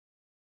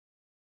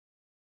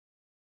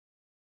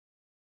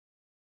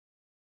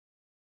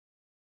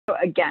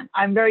Again,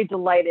 I'm very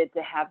delighted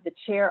to have the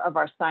chair of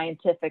our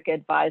scientific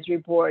advisory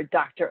board,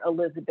 Dr.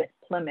 Elizabeth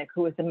Plimick,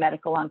 who is a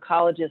medical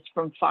oncologist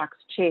from Fox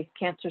Chase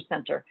Cancer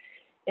Center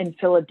in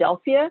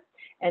Philadelphia.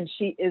 And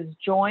she is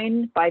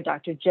joined by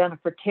Dr.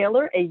 Jennifer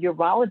Taylor, a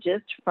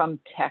urologist from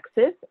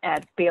Texas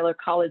at Baylor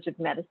College of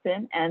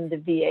Medicine and the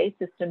VA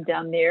system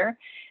down there.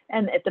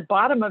 And at the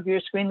bottom of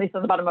your screen, at least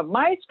on the bottom of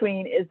my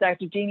screen, is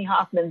Dr. Jeannie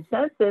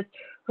Hoffman-Sensis,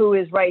 who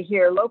is right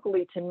here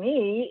locally to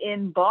me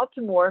in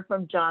Baltimore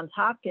from Johns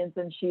Hopkins,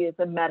 and she is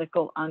a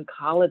medical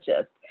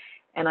oncologist.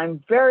 And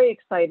I'm very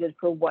excited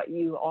for what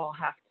you all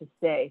have to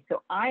say.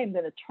 So I am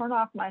going to turn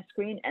off my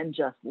screen and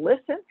just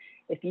listen.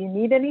 If you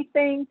need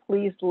anything,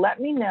 please let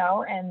me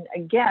know. And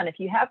again, if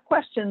you have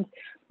questions,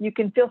 you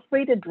can feel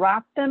free to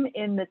drop them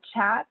in the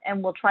chat,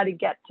 and we'll try to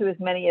get to as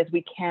many as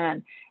we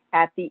can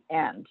at the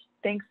end.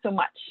 Thanks so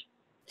much.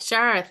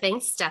 Sure.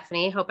 Thanks,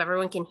 Stephanie. Hope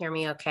everyone can hear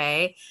me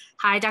okay.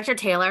 Hi, Dr.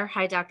 Taylor.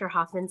 Hi, Dr.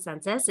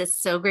 Hoffman-Sensis. It's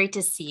so great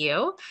to see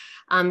you.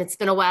 It's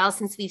been a while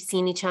since we've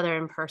seen each other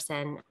in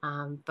person,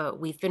 but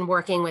we've been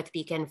working with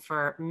BCAN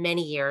for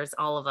many years,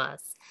 all of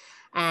us.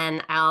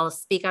 And I'll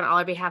speak on all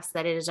our behalf so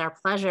that it is our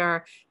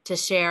pleasure to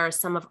share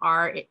some of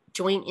our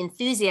joint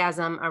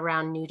enthusiasm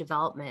around new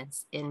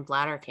developments in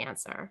bladder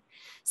cancer.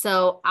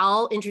 So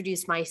I'll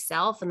introduce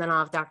myself, and then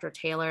I'll have Dr.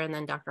 Taylor and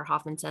then Dr.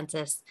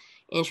 Hoffman-Sensis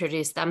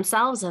introduce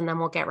themselves, and then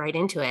we'll get right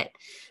into it.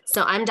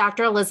 So I'm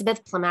Dr.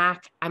 Elizabeth Plimick.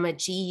 I'm a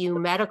GU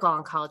medical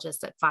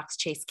oncologist at Fox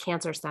Chase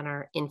Cancer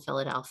Center in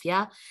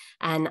Philadelphia,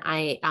 and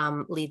I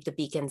lead the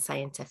BCAN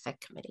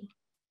Scientific Committee.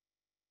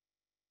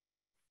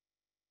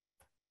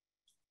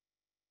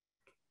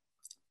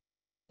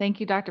 Thank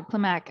you, Dr.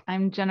 Plimick.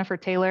 I'm Jennifer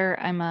Taylor.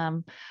 I'm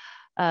a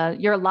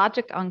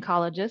urologic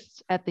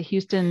oncologist at the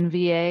Houston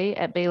VA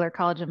at Baylor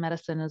College of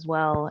Medicine as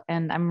well,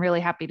 and I'm really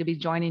happy to be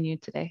joining you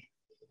today.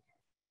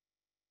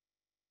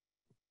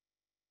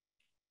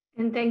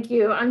 And thank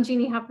you. I'm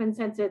Jeannie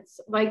Hoffman-Sensis.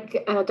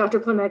 Like Dr.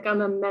 Plimick, I'm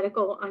a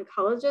medical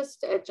oncologist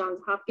at Johns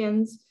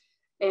Hopkins,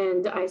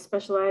 and I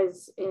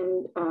specialize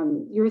in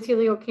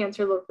urothelial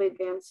cancer, locally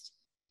advanced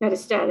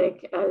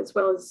metastatic, as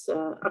well as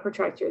upper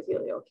tract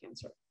urothelial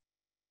cancer.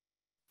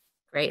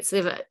 Great. So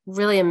we have a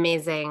really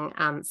amazing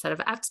set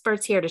of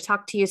experts here to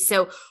talk to you.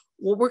 So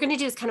what we're going to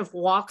do is kind of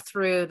walk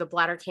through the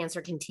bladder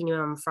cancer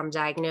continuum from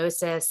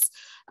diagnosis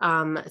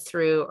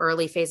through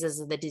early phases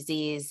of the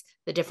disease,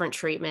 the different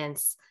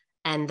treatments,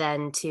 and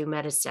then to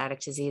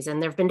metastatic disease.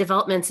 And there have been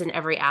developments in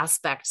every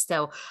aspect.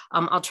 So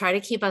I'll try to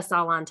keep us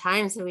all on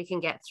time so we can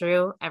get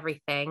through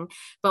everything.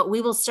 But we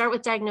will start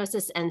with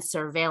diagnosis and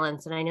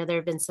surveillance. And I know there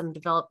have been some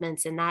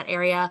developments in that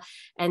area.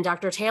 And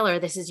Dr. Taylor,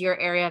 this is your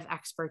area of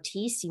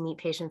expertise. You meet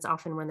patients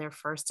often when they're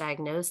first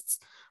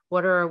diagnosed.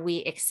 What are we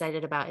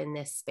excited about in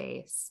this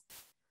space?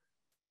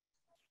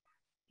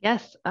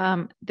 Yes,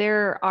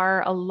 there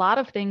are a lot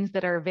of things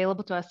that are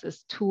available to us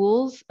as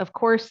tools. Of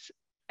course,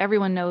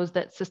 everyone knows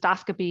that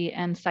cystoscopy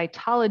and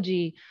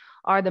cytology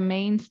are the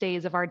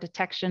mainstays of our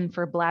detection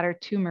for bladder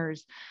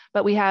tumors,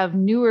 but we have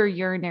newer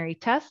urinary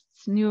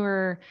tests,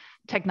 newer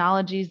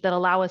technologies that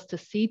allow us to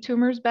see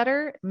tumors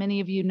better.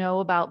 Many of you know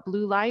about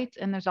blue light,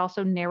 and there's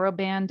also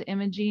narrowband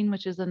imaging,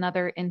 which is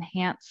another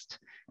enhanced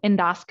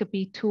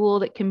endoscopy tool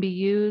that can be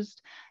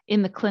used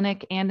in the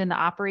clinic and in the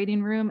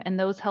operating room, and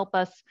those help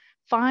us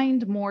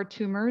find more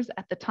tumors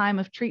at the time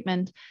of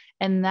treatment,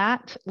 and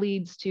that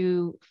leads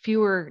to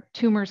fewer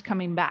tumors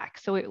coming back.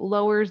 So it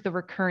lowers the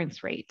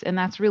recurrence rate, and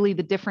that's really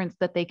the difference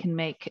that they can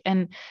make.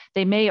 And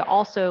they may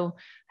also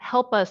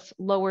help us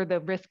lower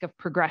the risk of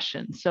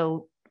progression,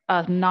 so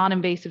a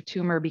non-invasive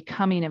tumor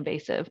becoming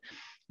invasive.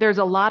 There's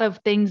a lot of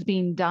things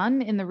being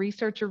done in the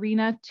research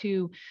arena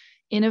to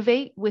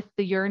innovate with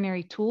the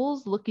urinary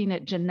tools, looking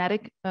at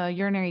genetic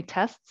urinary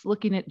tests,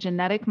 looking at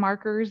genetic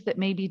markers that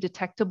may be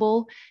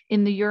detectable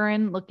in the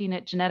urine, looking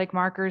at genetic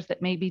markers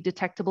that may be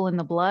detectable in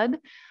the blood.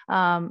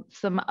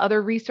 Some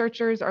other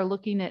researchers are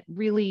looking at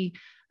really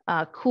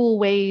cool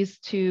ways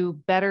to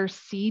better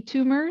see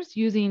tumors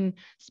using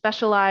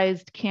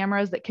specialized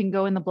cameras that can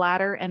go in the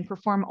bladder and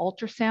perform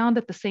ultrasound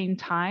at the same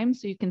time.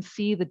 So you can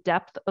see the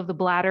depth of the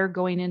bladder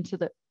going into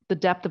the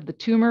depth of the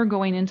tumor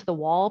going into the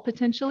wall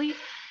potentially.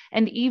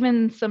 And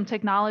even some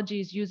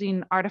technologies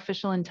using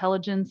artificial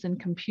intelligence and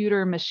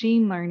computer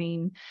machine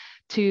learning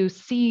to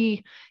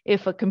see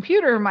if a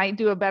computer might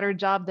do a better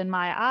job than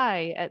my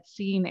eye at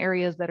seeing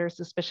areas that are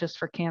suspicious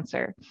for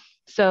cancer.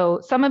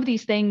 So some of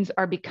these things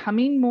are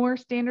becoming more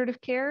standard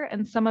of care,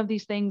 and some of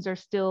these things are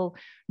still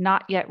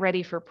not yet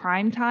ready for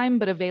prime time,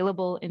 but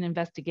available in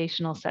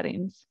investigational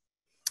settings.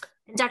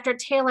 Dr.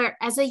 Taylor,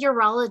 as a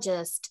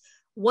urologist,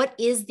 what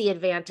is the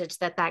advantage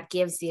that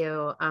gives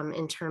you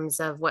in terms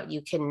of what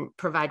you can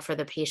provide for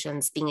the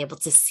patients, being able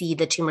to see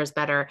the tumors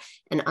better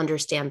and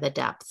understand the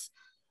depth?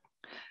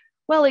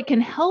 Well, it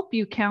can help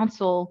you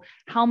counsel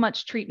how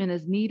much treatment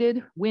is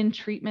needed, when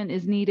treatment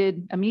is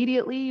needed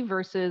immediately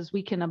versus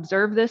we can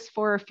observe this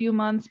for a few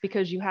months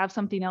because you have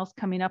something else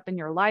coming up in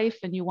your life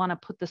and you want to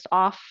put this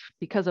off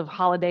because of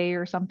holiday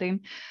or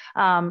something.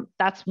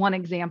 That's one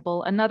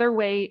example. Another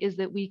way is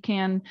that we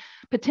can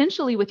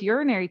potentially with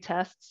urinary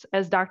tests,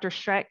 as Dr.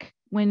 Schreck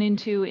went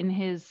into in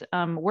his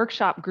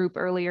workshop group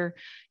earlier,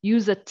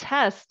 use a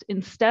test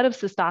instead of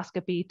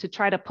cystoscopy to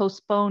try to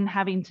postpone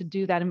having to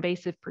do that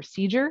invasive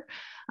procedure.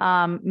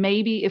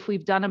 Maybe if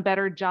we've done a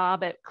better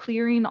job at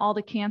clearing all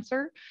the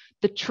cancer,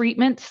 the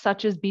treatment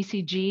such as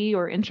BCG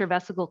or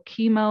intravesical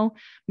chemo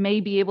may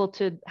be able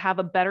to have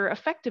a better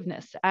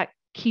effectiveness at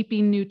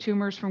keeping new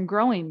tumors from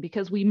growing,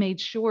 because we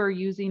made sure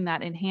using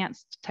that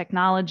enhanced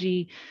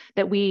technology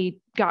that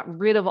we got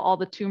rid of all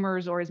the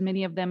tumors, or as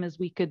many of them as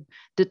we could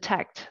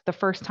detect the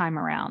first time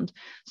around.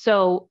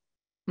 So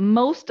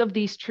most of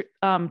these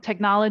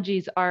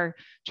technologies are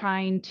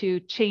trying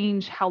to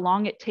change how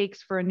long it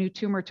takes for a new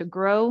tumor to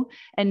grow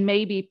and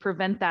maybe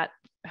prevent that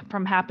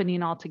from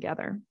happening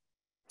altogether.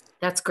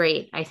 That's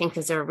great. I think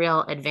those are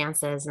real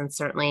advances, and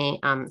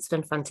certainly it's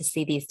been fun to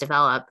see these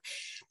develop.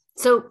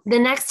 So the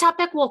next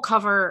topic we'll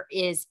cover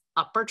is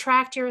upper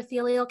tract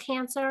urothelial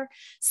cancer.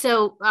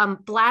 So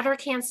bladder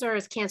cancer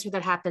is cancer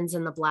that happens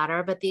in the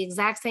bladder, but the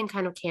exact same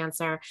kind of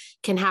cancer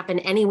can happen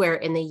anywhere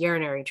in the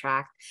urinary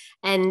tract.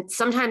 And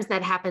sometimes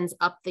that happens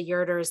up the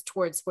ureters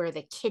towards where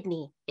the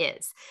kidney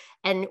is.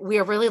 And we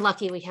are really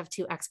lucky we have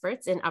two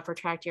experts in upper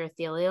tract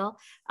urothelial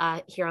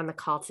here on the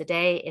call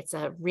today. It's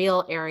a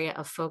real area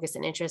of focus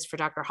and interest for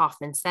Dr.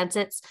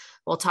 Hoffman-Sensitz.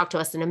 Will talk to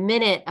us in a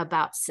minute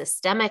about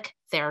systemic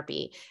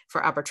therapy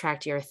for upper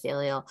tract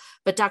urothelial.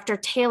 But Dr.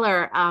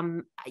 Taylor,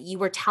 you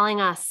were telling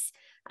us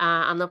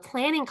on the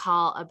planning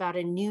call about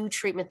a new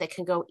treatment that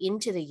can go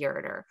into the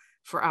ureter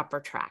for upper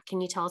tract. Can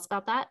you tell us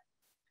about that?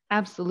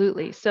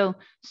 Absolutely. So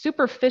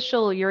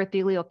superficial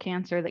urothelial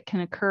cancer that can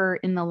occur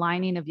in the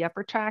lining of the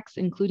upper tracts,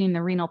 including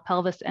the renal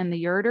pelvis and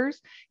the ureters,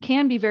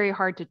 can be very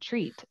hard to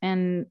treat.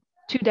 And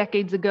 2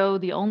 decades ago,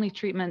 the only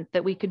treatment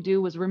that we could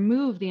do was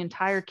remove the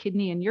entire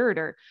kidney and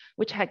ureter,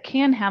 which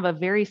can have a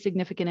very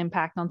significant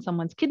impact on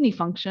someone's kidney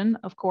function,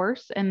 of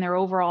course, and their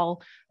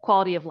overall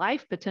quality of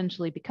life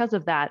potentially because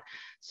of that.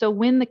 So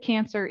when the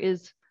cancer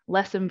is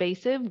less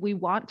invasive, we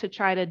want to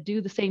try to do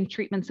the same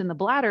treatments in the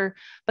bladder,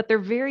 but they're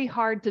very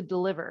hard to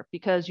deliver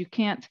because you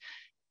can't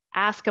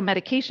ask a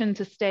medication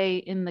to stay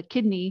in the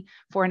kidney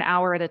for an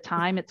hour at a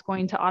time. It's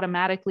going to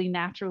automatically,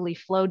 naturally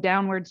flow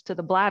downwards to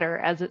the bladder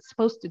as it's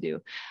supposed to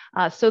do.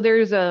 So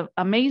there's an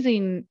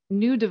amazing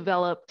newly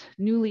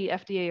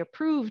FDA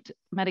approved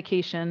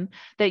medication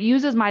that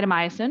uses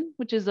mitomycin,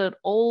 which is an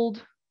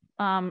old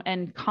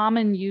and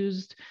common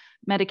used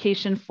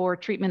medication for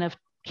treatment of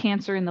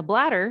cancer in the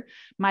bladder.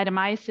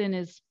 Mitomycin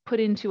is put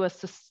into a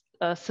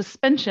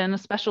suspension, a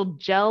special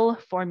gel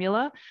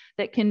formula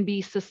that can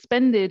be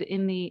suspended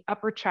in the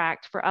upper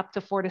tract for up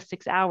to 4 to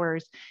 6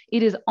 hours.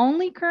 It is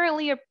only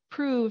currently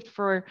approved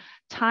for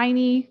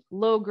tiny,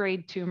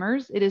 low-grade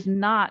tumors. It is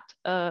not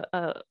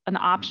an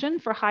option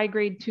for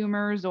high-grade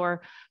tumors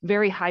or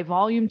very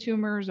high-volume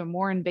tumors or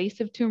more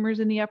invasive tumors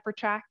in the upper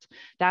tract.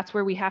 That's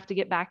where we have to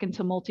get back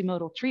into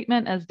multimodal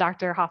treatment, as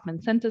Dr.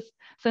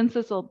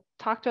 Hoffman-Sensitz will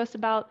talk to us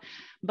about.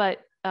 But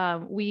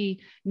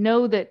we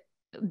know that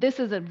this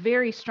is a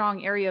very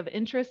strong area of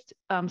interest.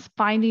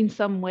 Finding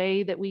some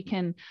way that we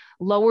can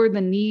lower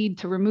the need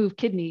to remove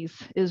kidneys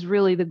is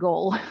really the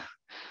goal.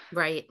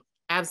 Right.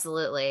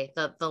 Absolutely.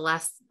 The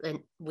less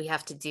we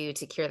have to do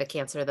to cure the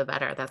cancer, the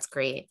better. That's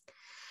great.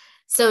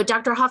 So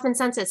Dr.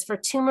 Hoffman-Sensitz, for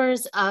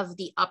tumors of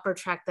the upper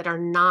tract that are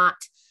not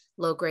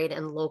low grade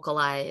and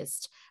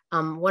localized,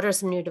 what are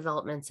some new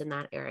developments in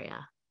that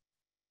area?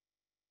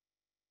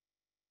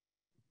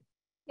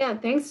 Yeah,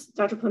 thanks,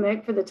 Dr.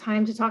 Plimick, for the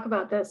time to talk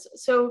about this.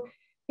 So,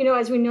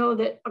 as we know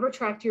that upper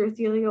tract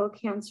urothelial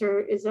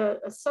cancer is a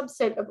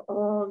subset of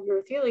all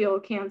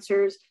urothelial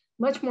cancers,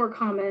 much more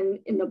common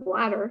in the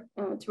bladder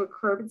to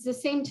occur. But it's the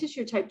same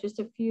tissue type, just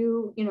a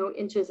few,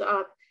 inches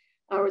up.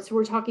 So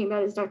we're talking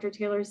about, as Dr.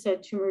 Taylor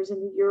said, tumors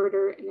in the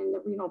ureter and in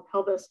the renal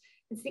pelvis.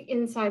 It's the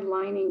inside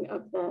lining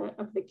of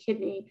the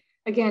kidney.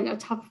 Again, a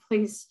tough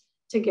place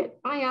to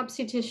get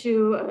biopsy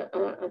tissue,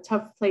 a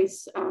tough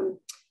place,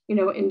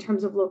 in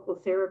terms of local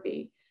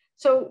therapy.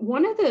 So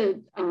one of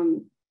the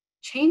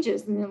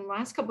changes in the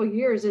last couple of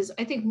years is,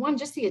 I think, one,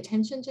 just the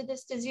attention to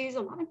this disease.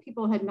 A lot of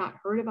people had not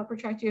heard of upper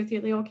tract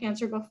urothelial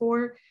cancer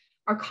before.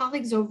 Our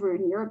colleagues over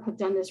in Europe have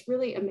done this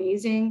really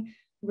amazing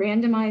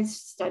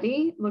randomized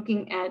study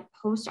looking at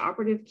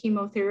post-operative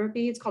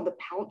chemotherapy. It's called the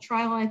PALT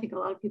trial. I think a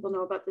lot of people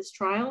know about this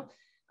trial.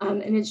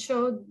 And it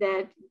showed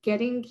that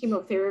getting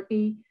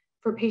chemotherapy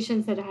for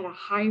patients that had a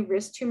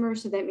high-risk tumor,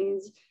 so that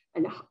means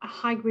a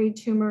high-grade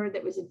tumor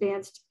that was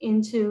advanced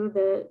into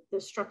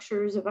the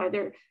structures of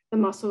either the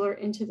muscle or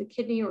into the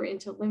kidney or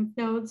into lymph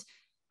nodes,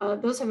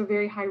 those have a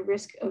very high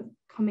risk of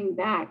coming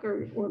back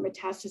or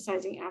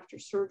metastasizing after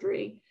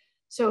surgery.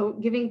 So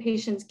giving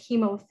patients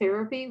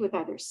chemotherapy with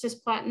either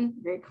cisplatin,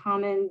 very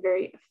common,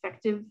 very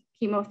effective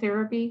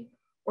chemotherapy,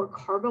 or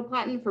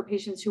carboplatin for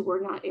patients who were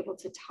not able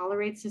to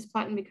tolerate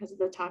cisplatin because of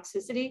the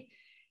toxicity,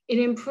 it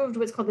improved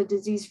what's called the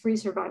disease-free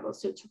survival.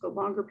 So it took a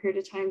longer period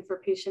of time for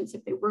patients,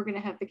 if they were going to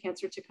have the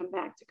cancer, to come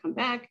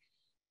back,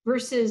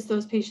 versus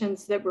those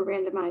patients that were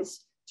randomized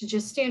to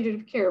just standard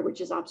of care,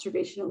 which is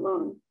observation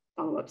alone,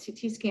 follow-up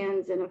CT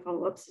scans and a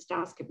follow-up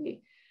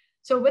cystoscopy.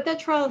 So what that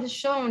trial has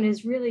shown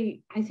is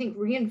really, I think,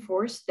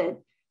 reinforced that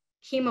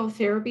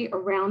chemotherapy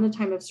around the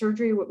time of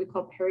surgery, what we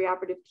call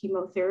perioperative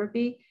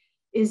chemotherapy,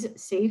 is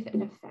safe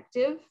and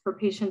effective for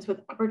patients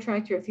with upper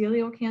tract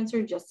urothelial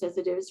cancer, just as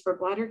it is for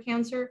bladder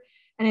cancer.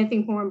 And I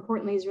think more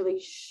importantly, has really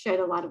shed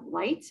a lot of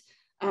light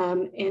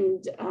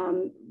and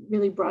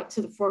really brought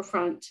to the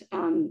forefront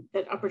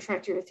that upper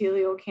tract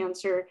urothelial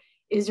cancer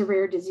is a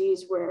rare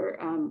disease where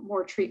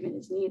more treatment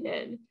is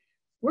needed.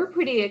 We're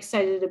pretty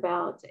excited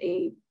about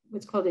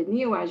what's called a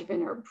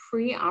neoadjuvant or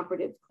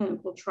preoperative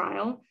clinical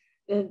trial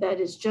that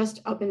is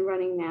just up and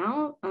running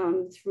now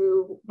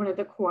through one of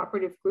the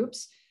cooperative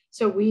groups.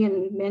 So we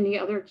and many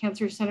other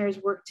cancer centers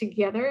work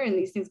together in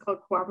these things called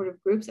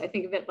cooperative groups. I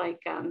think of it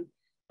like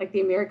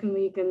the American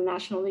League and the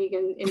National League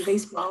in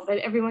baseball, but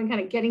everyone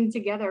kind of getting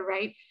together,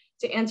 right,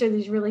 to answer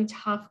these really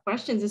tough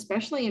questions,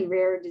 especially in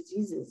rare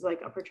diseases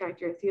like upper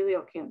tract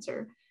urothelial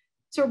cancer.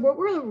 So what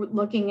we're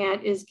looking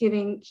at is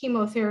giving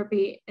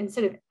chemotherapy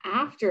instead of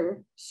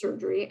after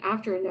surgery,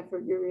 after a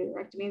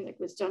nephrourectomy like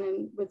was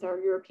done with our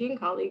European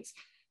colleagues,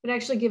 but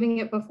actually giving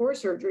it before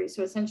surgery.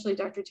 So essentially,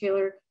 Dr.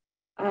 Taylor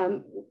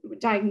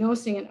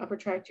diagnosing an upper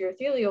tract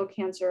urothelial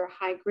cancer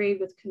high grade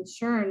with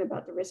concern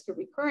about the risk of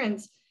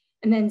recurrence,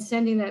 and then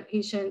sending that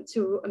patient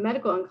to a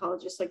medical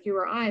oncologist like you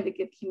or I that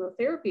give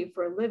chemotherapy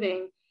for a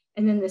living.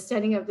 And then the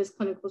setting of this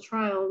clinical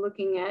trial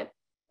looking at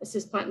a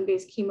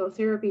cisplatin-based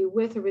chemotherapy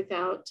with or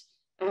without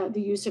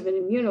the use of an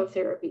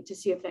immunotherapy to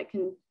see if that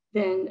can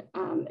then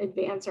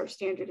advance our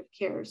standard of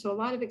care. So a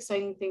lot of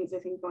exciting things, I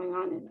think, going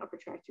on in upper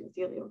tract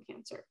urothelial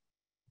cancer.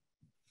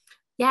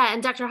 Yeah,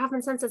 and Dr.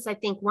 Hoffman-Sensis, I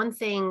think one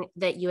thing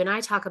that you and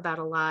I talk about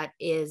a lot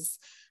is,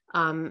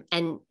 and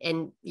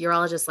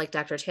urologists like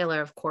Dr. Taylor,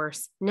 of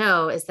course,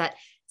 know, is that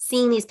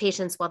seeing these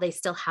patients while they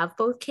still have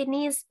both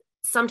kidneys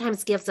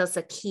sometimes gives us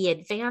a key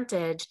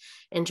advantage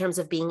in terms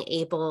of being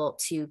able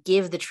to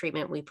give the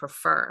treatment we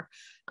prefer,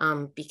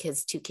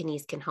 because two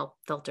kidneys can help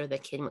filter the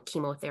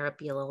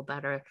chemotherapy a little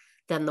better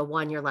than the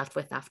one you're left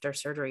with after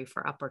surgery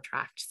for upper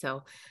tract.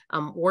 So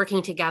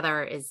working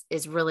together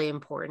is really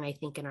important, I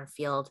think, in our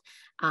field.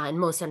 And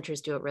most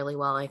centers do it really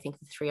well. I think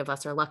the three of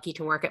us are lucky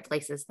to work at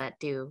places that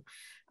do.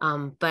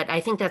 But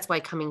I think that's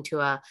why coming to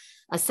a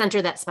center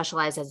that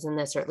specializes in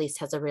this, or at least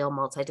has a real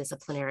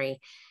multidisciplinary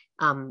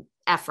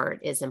effort,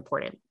 is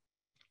important.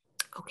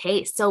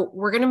 Okay, so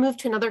we're going to move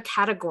to another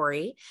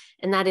category,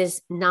 and that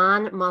is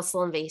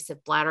non-muscle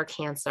invasive bladder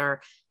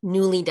cancer,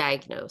 newly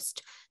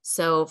diagnosed.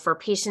 So for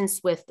patients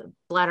with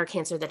bladder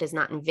cancer that has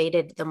not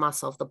invaded the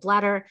muscle of the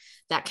bladder,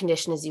 that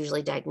condition is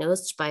usually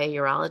diagnosed by a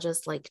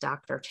urologist like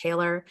Dr.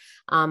 Taylor.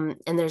 And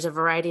there's a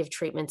variety of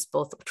treatments,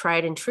 both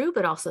tried and true,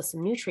 but also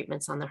some new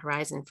treatments on the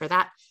horizon for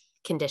that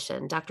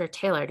condition. Dr.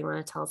 Taylor, do you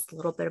want to tell us a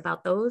little bit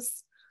about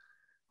those?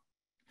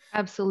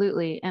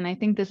 Absolutely. And I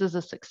think this is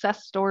a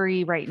success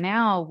story right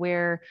now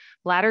where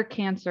bladder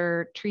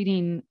cancer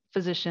treating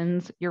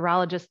physicians,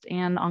 urologists,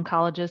 and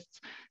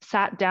oncologists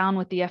sat down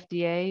with the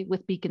FDA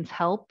with BCAN's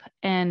help.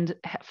 And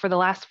for the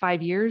last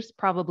 5 years,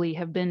 probably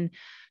have been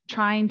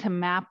trying to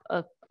map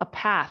a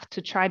path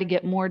to try to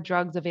get more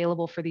drugs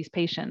available for these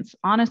patients.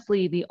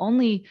 Honestly, the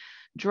only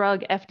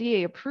drug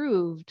FDA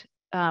approved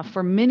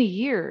for many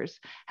years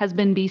has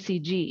been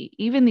BCG.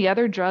 Even the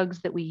other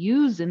drugs that we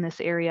use in this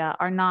area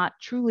are not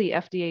truly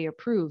FDA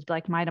approved,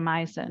 like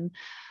mitomycin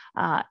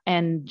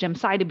and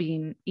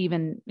gemcitabine,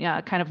 even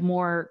kind of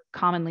more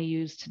commonly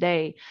used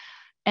today.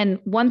 And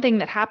one thing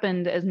that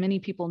happened, as many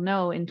people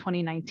know, in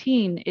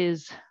 2019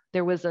 is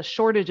there was a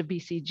shortage of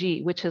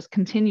BCG, which has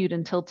continued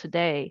until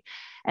today.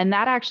 And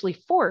that actually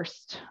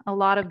forced a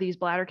lot of these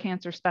bladder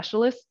cancer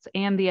specialists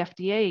and the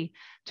FDA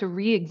to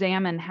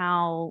re-examine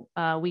how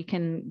we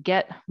can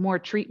get more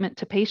treatment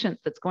to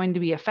patients that's going to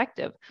be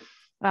effective.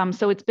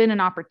 So it's been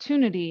an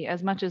opportunity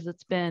as much as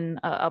it's been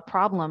a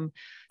problem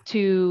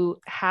to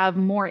have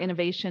more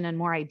innovation and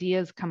more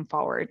ideas come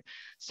forward.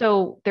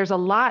 So there's a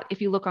lot,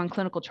 if you look on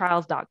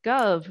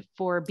clinicaltrials.gov,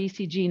 for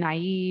BCG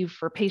naive,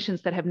 for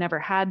patients that have never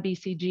had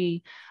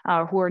BCG,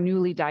 who are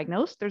newly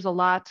diagnosed, there's a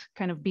lot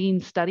kind of being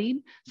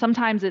studied.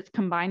 Sometimes it's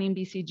combining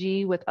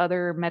BCG with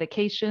other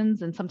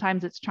medications, and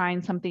sometimes it's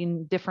trying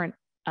something different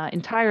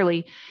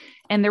entirely.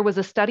 And there was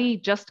a study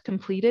just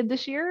completed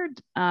this year.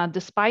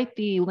 Despite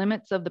the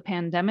limits of the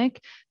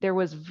pandemic, there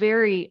was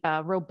very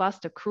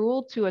robust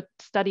accrual to a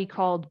study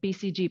called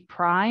BCG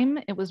Prime.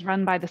 It was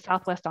run by the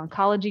Southwest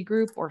Oncology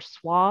Group, or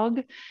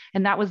SWOG,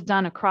 and that was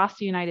done across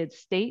the United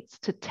States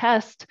to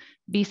test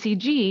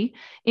BCG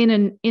in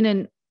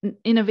an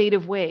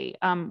innovative way.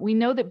 We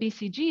know that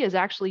BCG is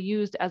actually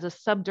used as a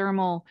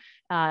subdermal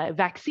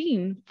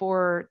vaccine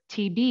for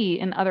TB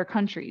in other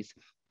countries.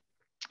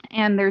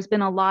 And there's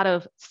been a lot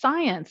of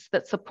science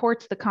that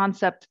supports the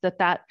concept that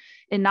that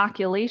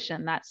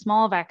inoculation, that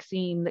small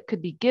vaccine that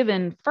could be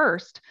given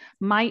first,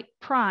 might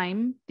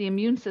prime the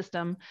immune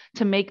system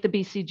to make the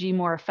BCG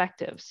more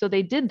effective. So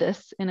they did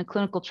this in a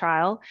clinical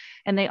trial,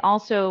 and they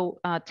also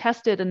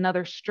tested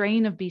another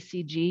strain of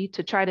BCG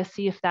to try to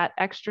see if that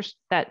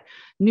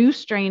new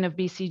strain of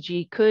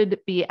BCG could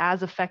be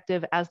as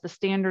effective as the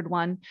standard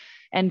one,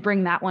 and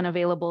bring that one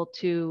available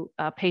to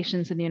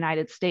patients in the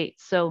United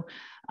States. So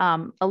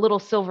a little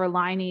silver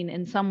lining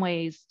in some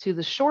ways to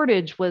the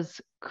shortage was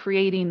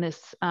creating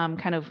this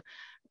kind of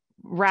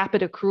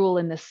rapid accrual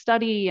in this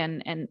study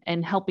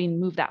and helping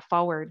move that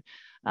forward.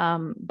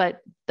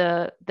 But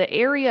the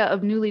area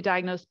of newly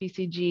diagnosed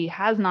BCG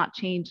has not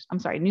changed. I'm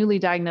sorry, newly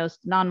diagnosed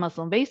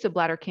non-muscle invasive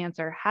bladder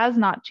cancer has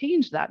not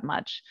changed that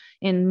much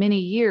in many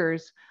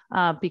years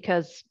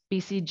because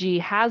BCG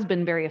has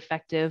been very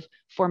effective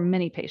for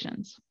many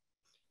patients.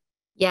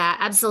 Yeah,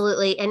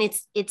 absolutely. And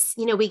it's,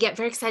 you know, we get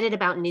very excited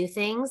about new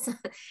things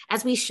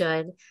as we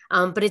should,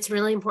 but it's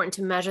really important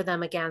to measure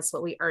them against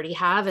what we already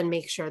have and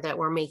make sure that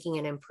we're making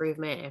an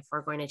improvement if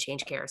we're going to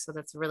change care. So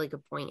that's a really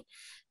good point,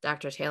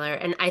 Dr. Taylor.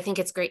 And I think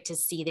it's great to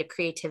see the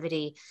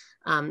creativity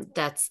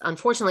that's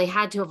unfortunately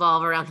had to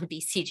evolve around the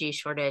BCG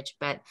shortage,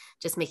 but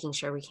just making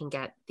sure we can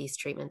get these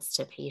treatments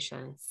to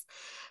patients.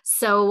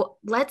 So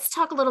let's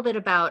talk a little bit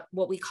about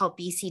what we call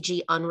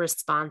BCG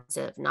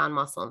unresponsive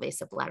non-muscle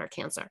invasive bladder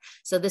cancer.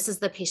 So this is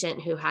the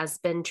patient who has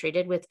been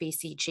treated with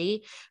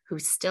BCG, who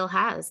still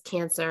has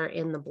cancer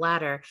in the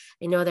bladder.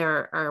 I know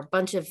there are a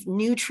bunch of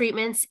new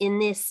treatments in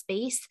this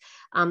space,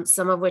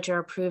 some of which are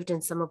approved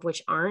and some of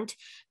which aren't.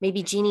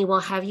 Maybe Jeannie, we'll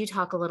have you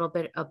talk a little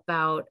bit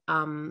about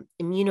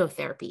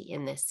immunotherapy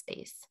in this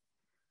space.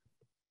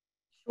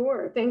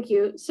 Sure, thank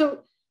you.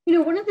 So, you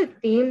know, one of the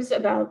themes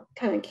about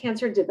kind of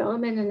cancer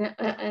development,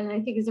 and I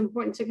think it's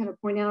important to kind of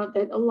point out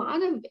that a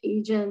lot of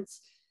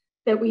agents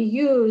that we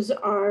use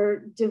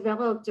are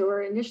developed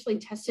or initially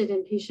tested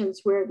in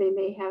patients where they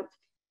may have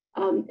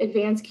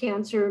advanced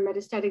cancer,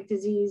 metastatic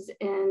disease,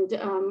 and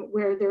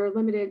where there are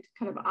limited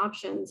kind of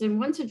options. And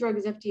once a drug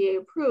is FDA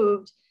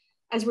approved,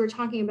 as we're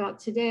talking about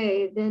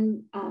today,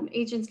 then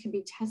agents can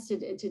be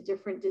tested into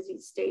different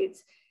disease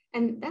states.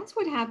 And that's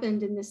what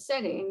happened in this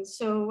setting.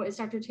 So as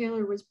Dr.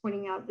 Taylor was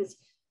pointing out, this,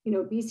 you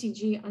know,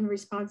 BCG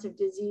unresponsive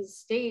disease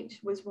state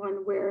was one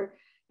where,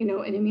 you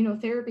know, an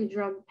immunotherapy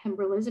drug,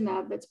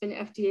 pembrolizumab, that's been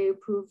FDA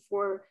approved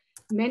for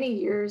many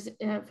years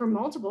for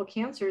multiple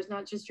cancers,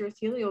 not just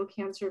urothelial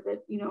cancer,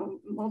 but, you know,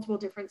 multiple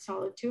different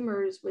solid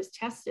tumors, was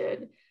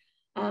tested.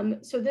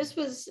 So this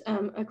was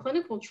a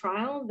clinical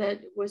trial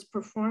that was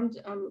performed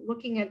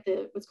looking at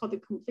what's called the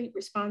complete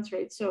response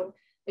rate. So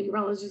a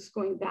urologist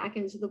going back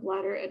into the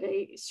bladder at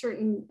a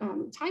certain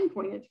time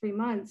point at 3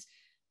 months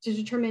to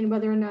determine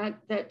whether or not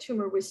that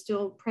tumor was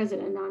still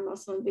present, a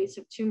non-muscle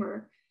invasive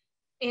tumor.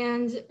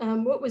 And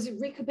what was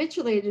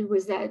recapitulated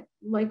was that,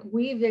 like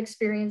we've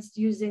experienced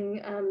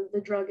using the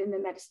drug in the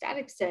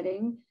metastatic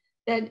setting,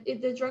 that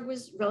the drug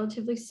was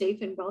relatively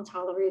safe and well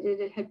tolerated.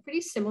 It had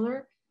pretty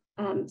similar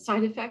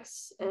side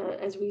effects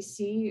as we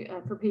see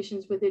for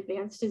patients with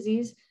advanced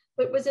disease,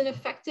 but was an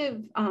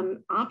effective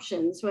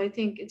option. So I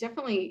think it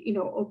definitely, you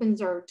know,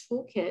 opens our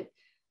toolkit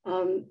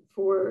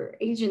for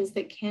agents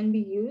that can be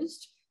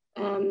used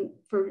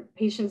for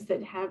patients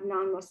that have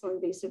non-muscle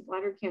invasive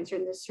bladder cancer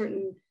in this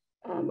certain,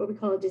 what we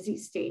call a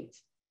disease state.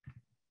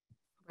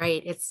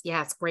 Right.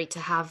 It's great to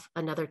have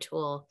another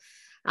tool.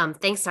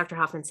 Thanks, Dr.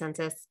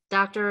 Hoffman-Sensis.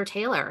 Dr.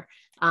 Taylor,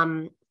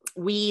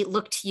 we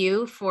look to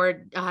you for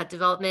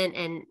development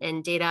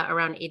and data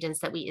around agents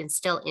that we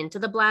instill into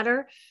the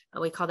bladder.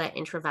 We call that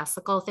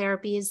intravesical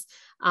therapies.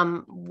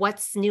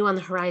 What's new on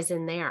the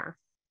horizon there?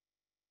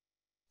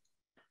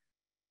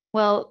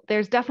 Well,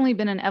 there's definitely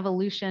been an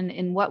evolution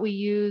in what we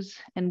use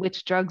and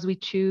which drugs we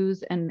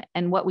choose and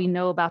what we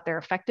know about their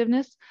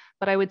effectiveness.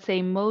 But I would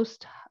say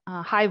most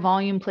high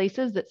volume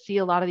places that see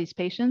a lot of these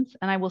patients,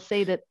 and I will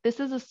say that this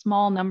is a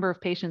small number of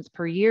patients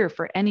per year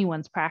for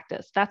anyone's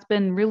practice. That's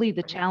been really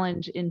the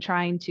challenge in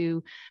trying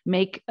to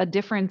make a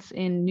difference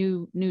in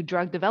new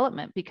drug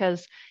development,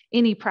 because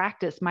any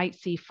practice might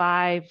see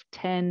 5,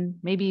 10,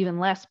 maybe even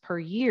less per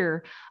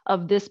year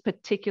of this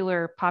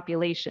particular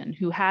population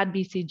who had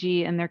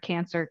BCG and their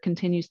cancer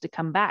continues to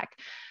come back.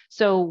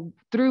 So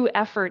through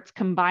efforts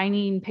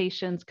combining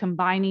patients,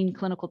 combining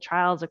clinical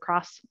trials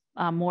across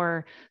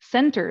more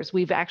centers,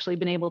 we've actually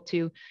been able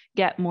to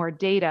get more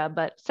data.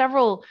 But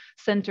several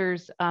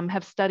centers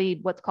have studied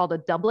what's called a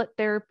doublet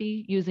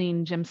therapy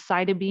using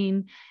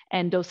gemcitabine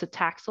and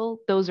docetaxel.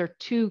 Those are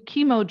 2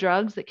 chemo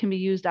drugs that can be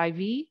used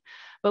IV.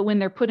 But when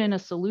they're put in a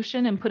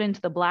solution and put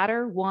into the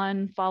bladder,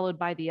 one followed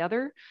by the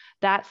other,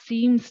 that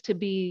seems to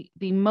be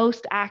the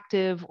most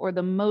active or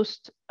the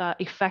most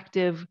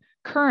effective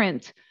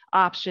current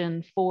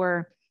option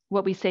for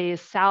what we say is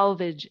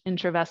salvage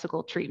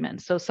intravesical treatment.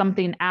 So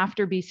something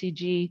after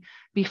BCG,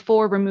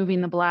 before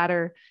removing the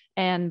bladder,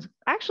 and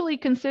actually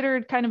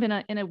considered kind of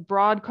in a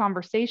broad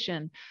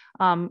conversation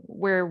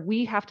where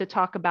we have to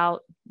talk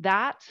about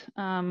that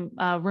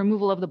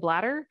removal of the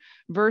bladder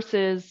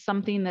versus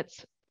something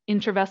that's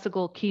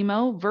intravesical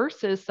chemo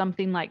versus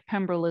something like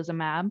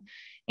pembrolizumab.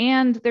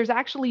 And there's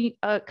actually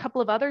a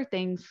couple of other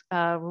things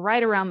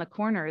right around the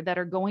corner that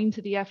are going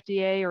to the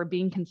FDA or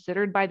being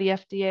considered by the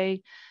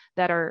FDA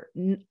that are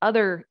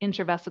other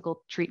intravesical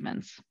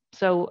treatments.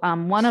 So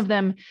one of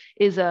them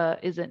is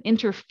an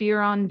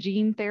interferon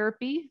gene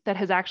therapy that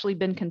has actually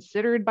been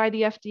considered by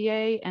the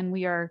FDA, and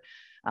we are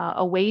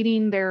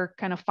awaiting their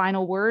kind of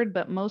final word,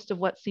 but most of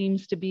what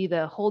seems to be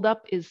the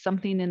holdup is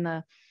something in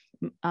the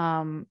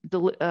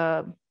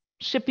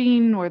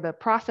shipping or the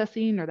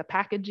processing or the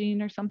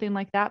packaging or something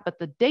like that. But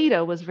the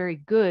data was very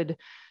good,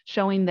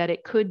 showing that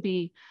it could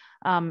be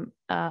an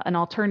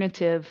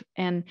alternative.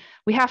 And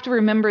we have to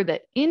remember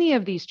that any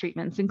of these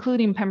treatments,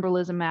 including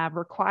pembrolizumab,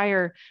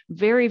 require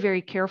very,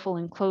 very careful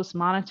and close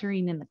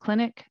monitoring in the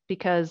clinic,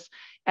 because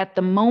at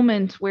the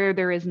moment where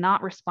there is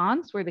not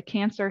response, where the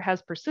cancer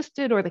has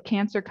persisted or the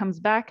cancer comes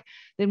back,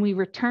 then we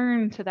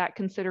return to that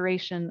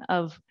consideration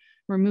of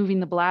removing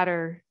the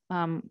bladder,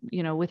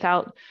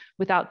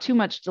 without too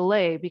much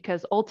delay,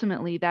 because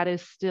ultimately that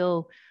is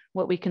still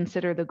what we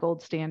consider the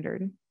gold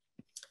standard.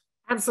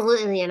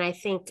 Absolutely. And I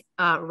think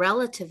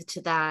relative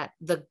to that,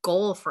 the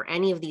goal for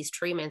any of these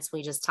treatments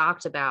we just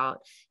talked about,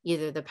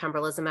 either the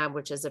pembrolizumab,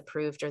 which is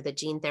approved, or the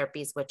gene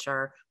therapies, which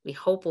we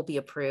hope will be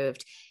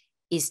approved,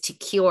 is to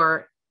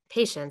cure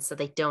patients so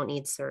they don't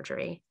need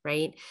surgery,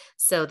 right?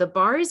 So the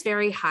bar is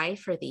very high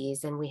for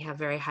these, and we have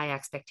very high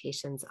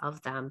expectations of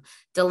them.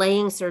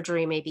 Delaying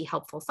surgery may be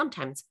helpful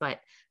sometimes, but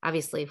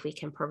obviously if we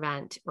can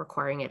prevent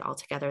requiring it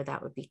altogether,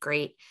 that would be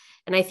great.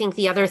 And I think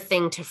the other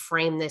thing to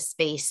frame this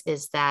space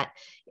is that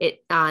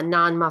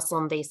non-muscle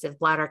invasive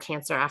bladder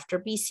cancer after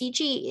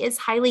BCG is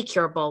highly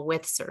curable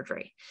with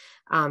surgery.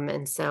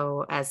 And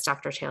so, as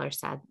Dr. Taylor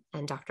said,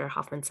 and Dr.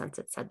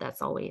 Hoffman-Sensitz said,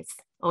 that's always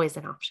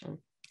an option.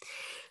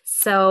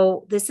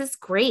 So this is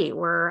great.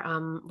 We're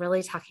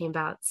really talking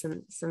about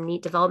some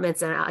neat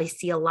developments, and I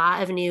see a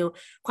lot of new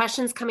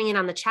questions coming in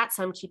on the chat,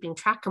 so I'm keeping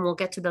track, and we'll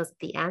get to those at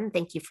the end.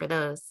 Thank you for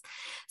those.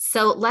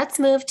 So let's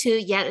move to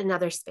yet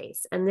another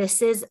space, and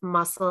this is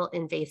muscle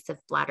invasive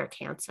bladder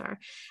cancer.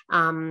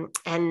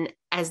 And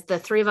as the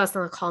three of us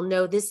on the call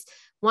know,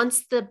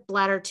 once the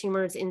bladder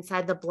tumors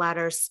inside the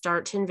bladder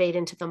start to invade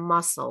into the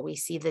muscle, we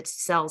see the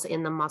cells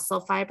in the muscle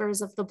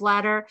fibers of the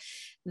bladder.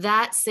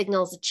 That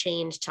signals a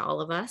change to all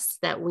of us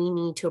that we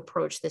need to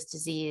approach this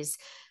disease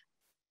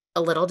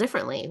a little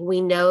differently. We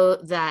know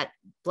that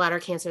bladder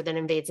cancer that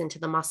invades into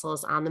the muscle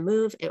is on the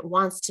move. It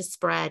wants to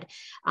spread,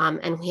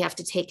 and we have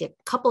to take a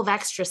couple of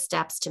extra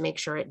steps to make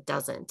sure it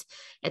doesn't.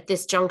 At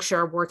this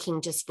juncture,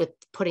 working just with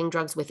putting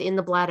drugs within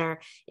the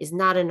bladder is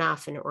not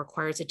enough, and it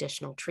requires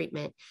additional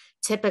treatment,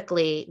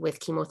 typically with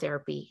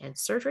chemotherapy and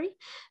surgery.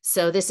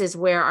 So this is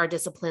where our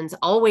disciplines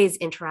always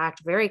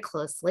interact very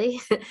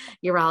closely,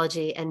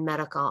 urology and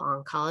medical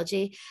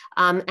oncology.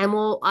 And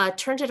we'll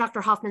turn to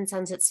Dr.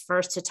 Hoffman-Sensitz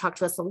first to talk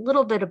to us a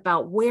little bit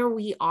about where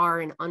we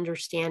are in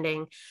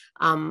understanding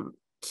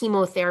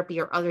chemotherapy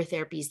or other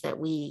therapies that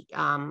we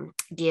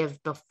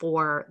give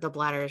before the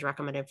bladder is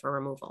recommended for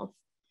removal.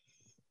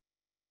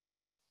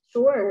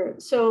 Sure.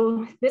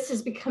 So this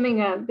is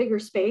becoming a bigger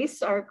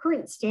space. Our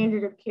current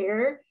standard of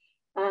care,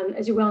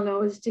 as you well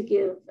know, is to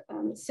give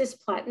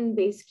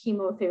cisplatin-based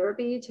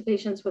chemotherapy to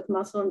patients with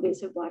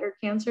muscle-invasive bladder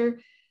cancer.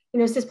 You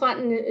know,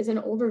 cisplatin is an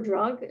older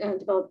drug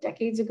developed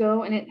decades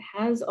ago, and it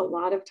has a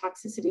lot of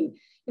toxicity.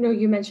 You know,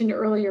 you mentioned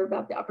earlier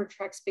about the upper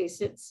tract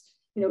space. It's,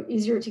 you know,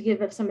 easier to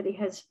give if somebody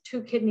has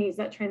 2 kidneys.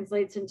 That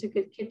translates into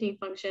good kidney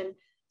function.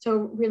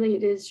 So really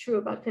it is true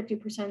about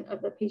 50%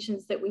 of the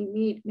patients that we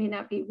meet may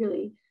not be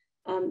really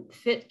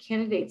fit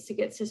candidates to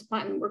get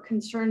cisplatin. We're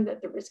concerned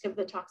that the risk of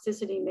the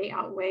toxicity may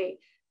outweigh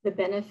the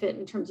benefit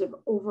in terms of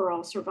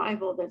overall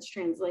survival that's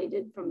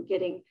translated from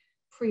getting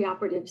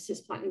preoperative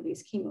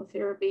cisplatin-based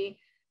chemotherapy.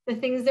 The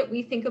things that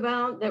we think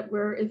about that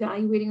we're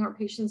evaluating our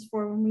patients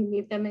for when we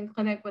meet them in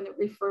clinic, when they're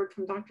referred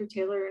from Dr.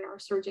 Taylor and our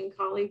surgeon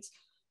colleagues,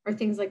 are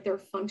things like their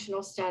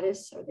functional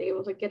status. Are they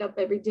able to get up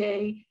every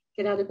day,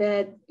 get out of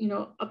bed, you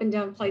know, up and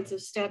down flights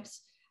of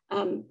steps,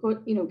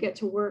 get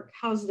to work?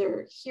 How's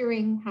their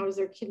hearing? How is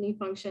their kidney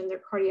function, their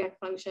cardiac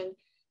function?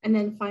 And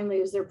then finally,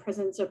 is there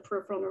presence of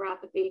peripheral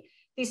neuropathy?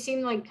 These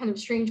seem like kind of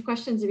strange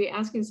questions to be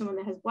asking someone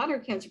that has bladder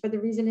cancer, but the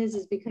reason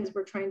is because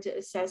we're trying to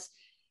assess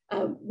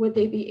would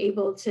they be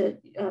able to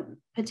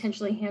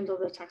potentially handle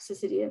the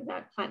toxicity of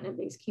that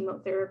platinum-based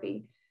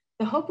chemotherapy.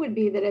 The hope would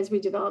be that as we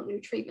develop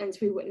new treatments,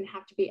 we wouldn't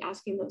have to be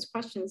asking those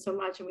questions so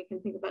much, and we can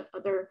think about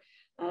other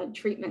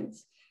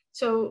treatments.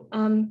 So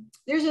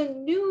there's a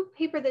new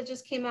paper that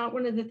just came out.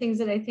 One of the things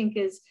that I think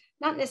is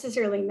not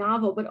necessarily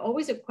novel, but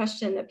always a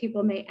question that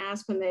people may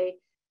ask when they,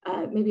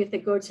 maybe if they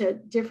go to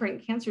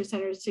different cancer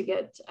centers to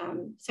get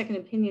second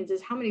opinions,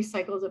 is how many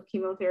cycles of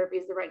chemotherapy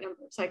is the right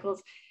number of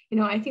cycles? You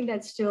know, I think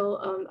that's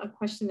still a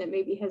question that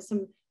maybe has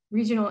some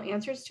regional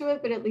answers to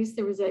it, but at least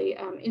there was a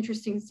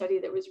interesting study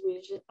that was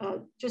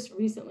just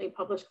recently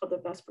published called the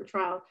VESPER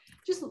trial,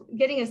 just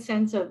getting a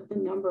sense of the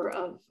number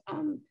of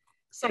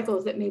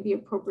cycles that may be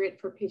appropriate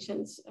for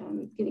patients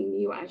getting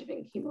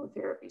neoadjuvant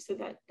chemotherapy. So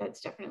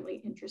that's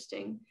definitely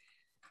interesting.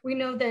 We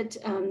know that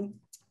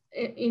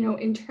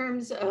in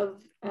terms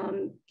of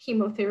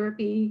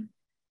chemotherapy,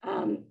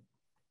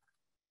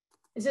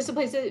 is this a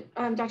place that,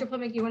 Dr.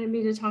 Plemick, you wanted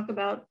me to talk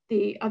about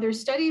the other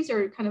studies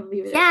or kind of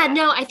leave it at that?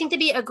 No, I think that'd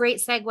be a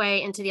great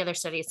segue into the other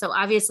studies. So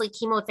obviously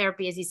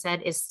chemotherapy, as you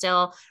said, is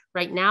still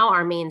right now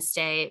our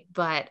mainstay,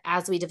 but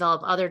as we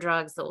develop other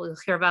drugs that we'll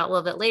hear about a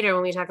little bit later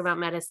when we talk about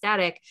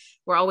metastatic,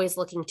 we're always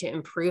looking to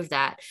improve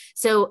that.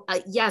 So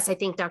yes, I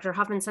think Dr.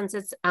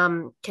 Hoffman-Sensitz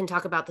can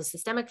talk about the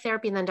systemic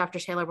therapy, and then Dr.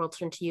 Taylor will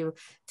turn to you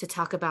to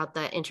talk about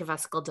the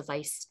intravesical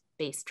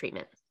device-based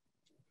treatment.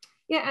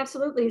 Yeah,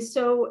 absolutely.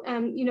 So,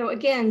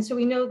 again, so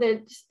we know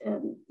that,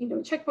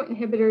 checkpoint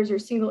inhibitors or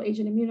single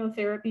agent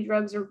immunotherapy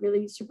drugs are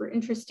really super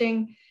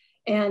interesting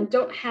and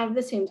don't have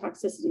the same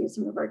toxicity as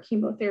some of our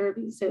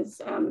chemotherapies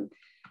as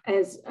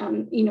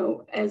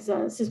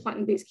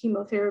cisplatin-based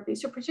chemotherapy.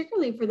 So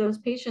particularly for those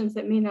patients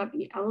that may not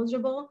be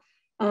eligible,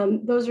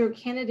 those are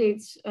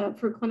candidates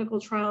for clinical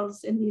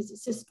trials in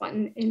these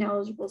cisplatin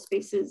ineligible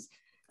spaces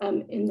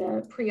in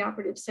the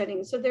preoperative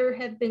setting. So there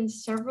have been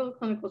several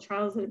clinical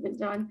trials that have been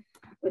done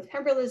with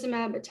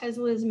pembrolizumab,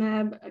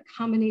 atezolizumab, a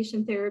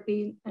combination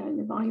therapy,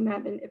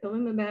 nivolumab and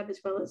ipilimumab, as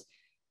well as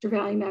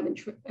durvalumab and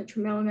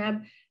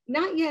tremelimab.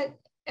 Not yet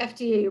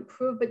FDA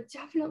approved, but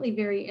definitely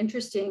very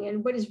interesting.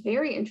 And what is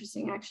very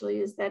interesting actually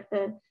is that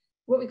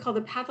what we call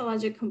the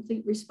pathologic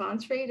complete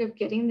response rate of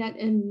getting that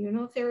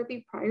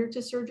immunotherapy prior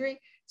to surgery,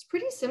 it's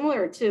pretty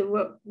similar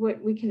to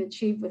what we can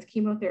achieve with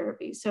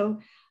chemotherapy. So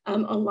a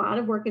lot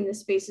of work in this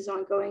space is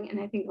ongoing, and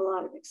I think a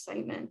lot of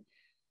excitement.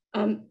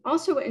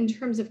 Also, in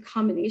terms of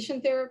combination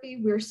therapy,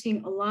 we're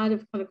seeing a lot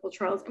of clinical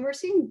trials, and we're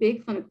seeing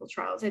big clinical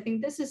trials. I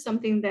think this is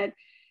something that,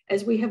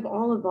 as we have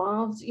all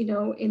evolved,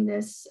 in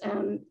this,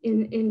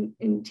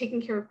 in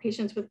taking care of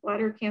patients with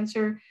bladder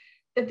cancer,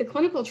 that the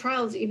clinical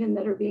trials even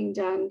that are being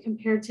done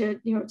compared to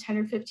 10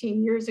 or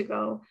 15 years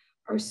ago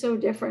are so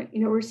different.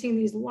 We're seeing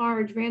these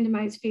large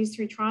randomized phase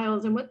 3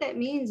 trials, and what that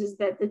means is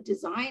that the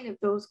design of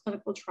those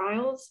clinical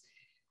trials,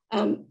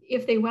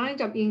 if they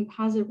wind up being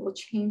positive, will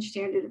change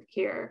standard of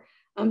care.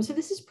 So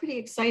this is pretty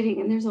exciting,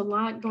 and there's a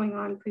lot going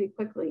on pretty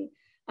quickly.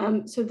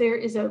 So there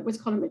is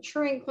what's called a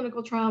maturing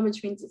clinical trial,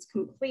 which means it's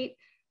complete.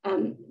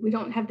 We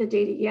don't have the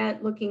data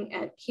yet looking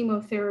at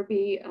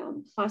chemotherapy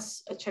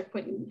plus a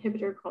checkpoint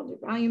inhibitor called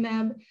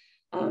durvalumab.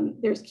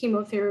 There's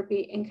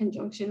chemotherapy in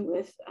conjunction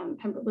with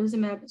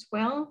pembrolizumab as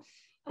well.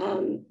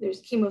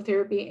 There's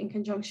chemotherapy in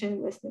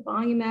conjunction with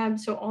nivolumab,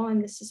 so all in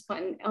the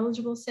cisplatin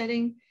eligible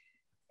setting.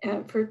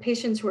 For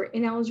patients who are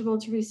ineligible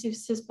to receive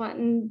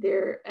cisplatin,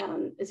 there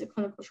is a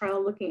clinical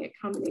trial looking at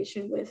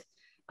combination with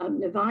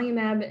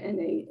nivolumab and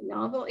a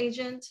novel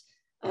agent,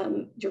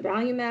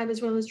 durvalumab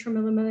as well as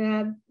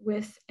tremelimumab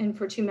with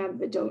enfortumab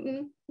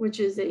vedotin, which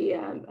is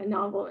a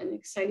novel and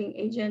exciting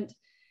agent,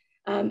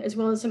 as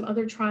well as some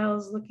other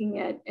trials looking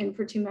at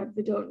enfortumab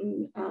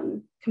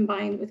vedotin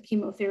combined with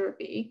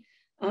chemotherapy.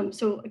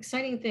 So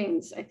exciting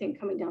things, I think,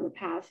 coming down the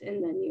path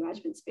in the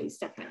neoadjuvant space,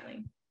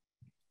 definitely.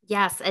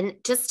 Yes, and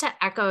just to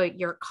echo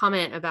your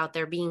comment about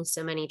there being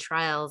so many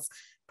trials,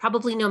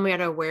 probably no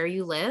matter where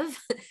you live,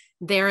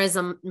 there is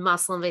a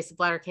muscle invasive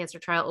bladder cancer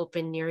trial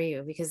open near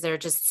you, because there are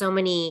just so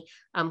many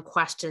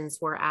questions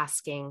we're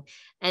asking.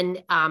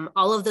 And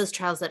all of those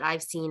trials that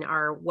I've seen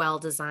are well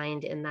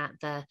designed in that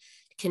the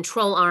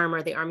control arm,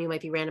 or the arm you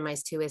might be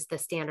randomized to, is the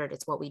standard.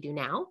 It's what we do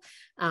now.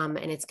 And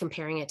it's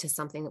comparing it to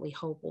something that we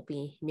hope will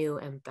be new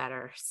and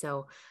better.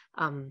 So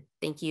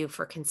thank you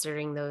for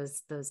considering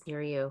those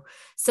near you.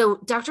 So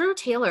Dr.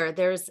 Taylor,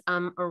 there's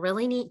a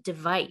really neat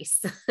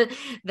device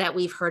that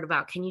we've heard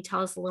about. Can you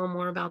tell us a little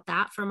more about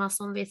that for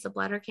muscle invasive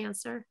bladder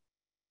cancer?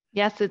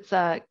 Yes, it's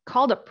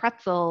called a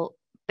pretzel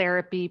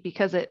therapy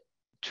because it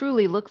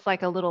truly looks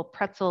like a little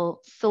pretzel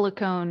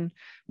silicone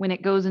when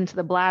it goes into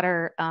the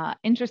bladder.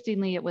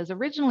 Interestingly, it was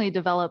originally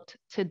developed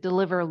to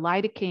deliver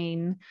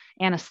lidocaine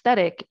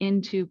anesthetic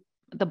into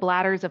the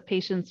bladders of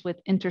patients with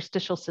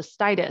interstitial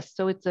cystitis.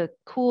 So it's a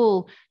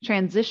cool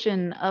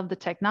transition of the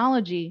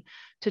technology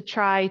to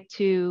try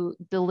to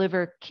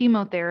deliver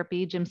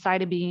chemotherapy,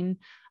 gemcitabine,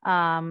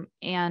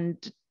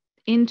 and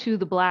into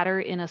the bladder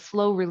in a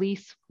slow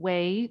release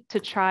way to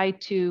try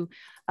to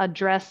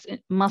address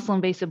muscle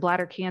invasive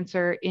bladder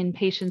cancer in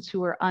patients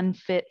who are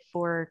unfit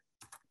for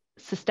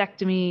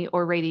cystectomy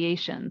or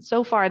radiation.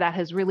 So far, that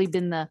has really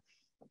been the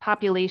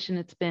population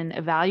it's been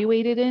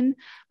evaluated in,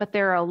 but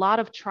there are a lot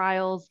of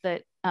trials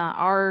that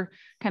are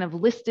kind of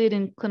listed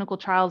in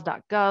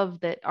clinicaltrials.gov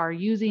that are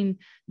using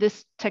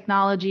this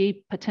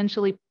technology,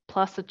 potentially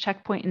plus a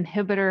checkpoint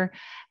inhibitor,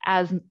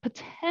 as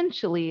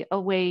potentially a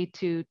way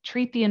to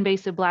treat the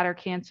invasive bladder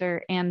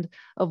cancer and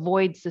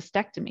avoid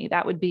cystectomy.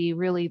 That would be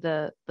really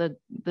the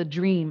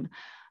dream.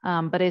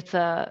 But it's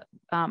a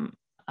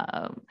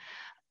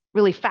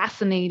really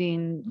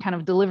fascinating kind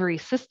of delivery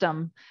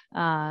system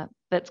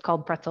that's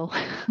called pretzel.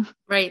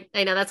 Right.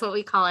 I know that's what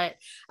we call it.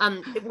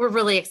 We're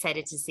really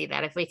excited to see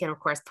that. If we can, of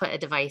course, put a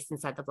device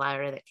inside the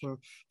bladder that can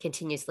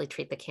continuously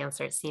treat the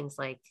cancer, it seems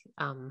like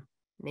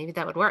maybe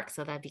that would work.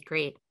 So that'd be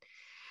great.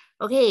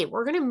 Okay,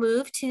 we're going to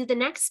move to the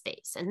next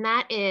space, and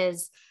that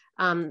is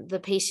The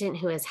patient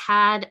who has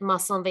had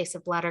muscle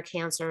invasive bladder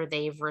cancer,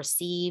 they've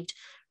received,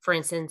 for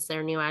instance,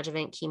 their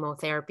neoadjuvant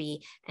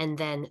chemotherapy and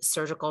then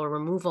surgical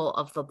removal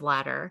of the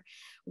bladder.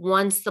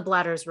 Once the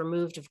bladder is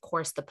removed, of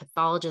course, the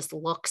pathologist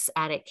looks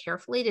at it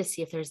carefully to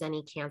see if there's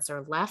any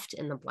cancer left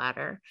in the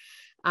bladder.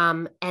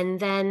 And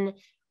then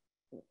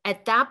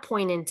at that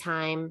point in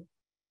time,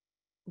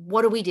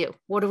 what do we do?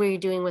 What are we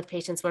doing with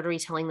patients? What are we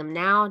telling them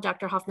now,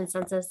 Dr.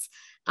 Hoffman-Sensis?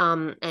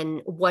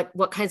 And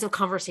what kinds of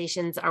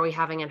conversations are we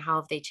having and how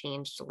have they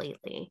changed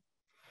lately?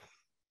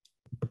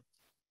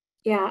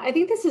 Yeah, I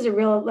think this is a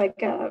real,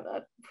 like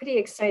a pretty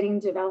exciting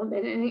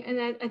development.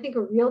 And I think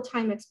a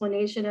real-time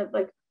explanation of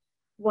like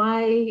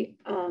why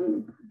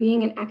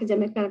being an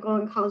academic medical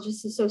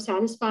oncologist is so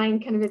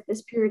satisfying kind of at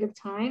this period of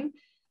time.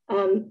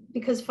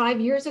 Because 5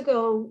 years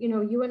ago,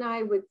 you and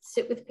I would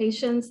sit with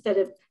patients that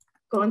have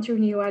gone through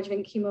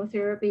neoadjuvant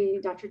chemotherapy.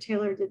 Dr.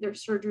 Taylor did their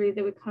surgery.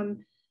 They would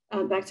come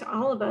back to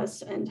all of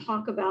us and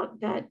talk about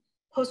that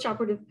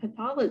postoperative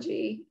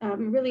pathology,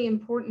 really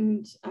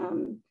important,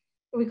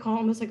 what we call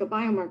almost like a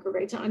biomarker,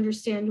 right? To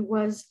understand,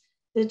 was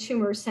the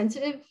tumor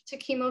sensitive to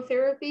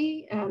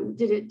chemotherapy?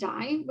 Did it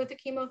die with the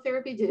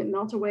chemotherapy? Did it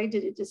melt away?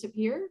 Did it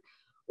disappear?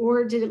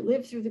 Or did it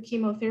live through the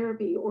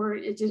chemotherapy? Or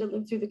did it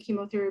live through the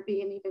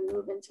chemotherapy and even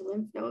move into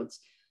lymph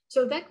nodes?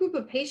 So that group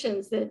of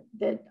patients that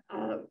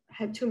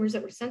had tumors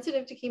that were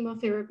sensitive to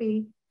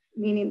chemotherapy,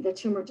 meaning the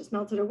tumor just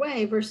melted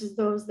away, versus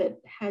those that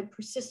had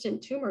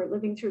persistent tumor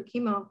living through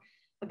chemo,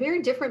 a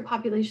very different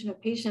population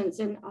of patients.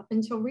 And up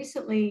until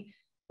recently,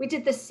 we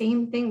did the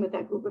same thing with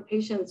that group of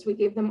patients. We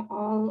gave them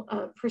all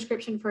a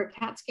prescription for a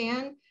CAT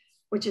scan,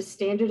 which is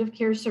standard of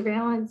care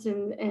surveillance,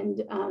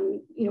 and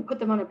put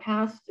them on a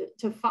path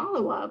to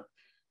follow up,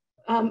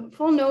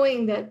 full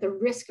knowing that the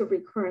risk of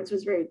recurrence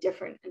was very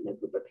different in the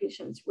group of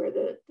patients where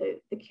the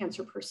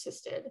cancer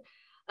persisted.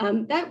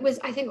 That was,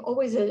 I think,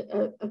 always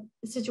a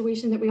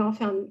situation that we all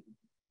found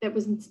that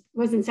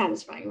wasn't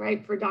satisfying,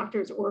 right, for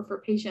doctors or for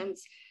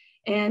patients.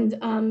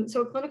 And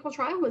so a clinical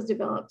trial was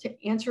developed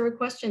to answer a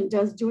question: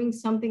 does doing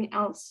something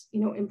else,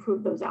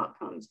 improve those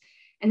outcomes?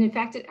 And in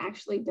fact, it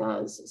actually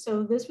does.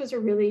 So this was a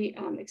really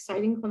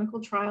exciting clinical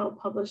trial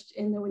published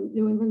in the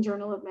New England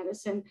Journal of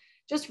Medicine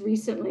just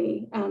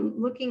recently,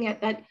 looking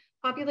at that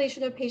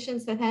population of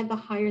patients that had the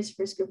highest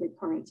risk of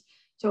recurrence.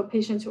 So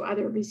patients who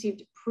either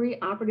received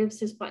preoperative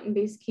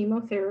cisplatin-based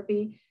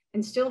chemotherapy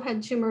and still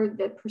had tumor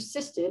that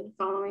persisted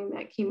following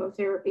that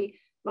chemotherapy,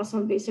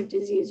 muscle invasive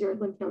disease or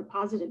lymph node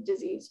positive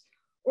disease,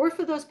 or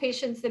for those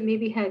patients that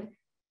maybe had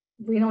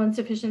renal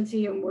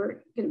insufficiency and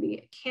were going to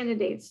be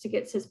candidates to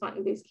get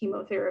cisplatin-based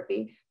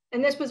chemotherapy.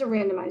 And this was a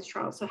randomized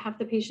trial. So half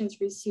the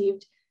patients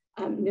received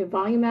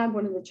nivolumab,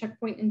 one of the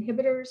checkpoint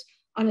inhibitors,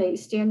 on a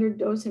standard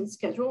dose and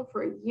schedule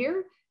for a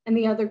year. And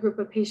the other group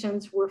of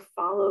patients were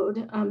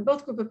followed.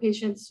 Both group of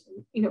patients,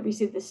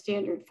 received the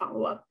standard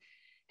follow-up.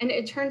 And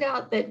it turned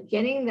out that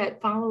getting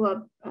that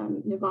follow-up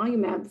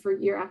nivolumab for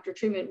a year after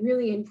treatment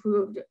really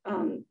improved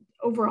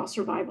overall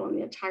survival in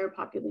the entire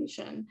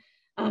population.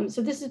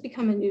 So this has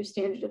become a new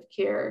standard of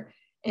care.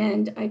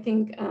 And I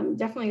think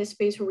definitely a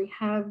space where we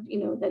have,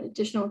 that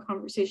additional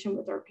conversation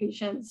with our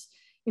patients,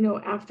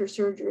 after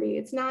surgery.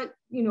 It's not,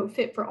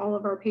 fit for all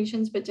of our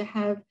patients, but to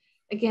have,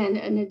 again,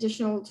 an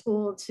additional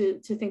tool to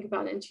think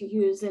about and to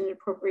use in an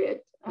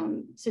appropriate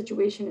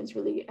situation has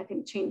really, I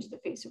think, changed the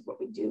face of what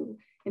we do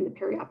in the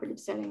perioperative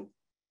setting.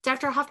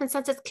 Dr.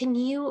 Hoffman-Sensis, can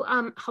you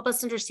help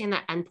us understand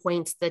the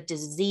endpoints, the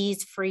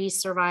disease-free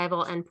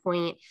survival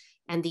endpoint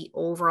and the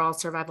overall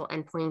survival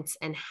endpoints,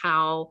 and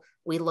how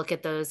we look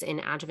at those in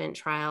adjuvant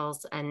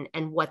trials and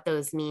what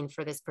those mean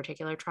for this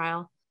particular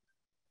trial?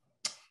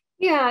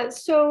 Yeah,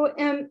 so,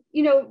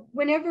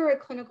 whenever a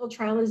clinical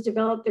trial is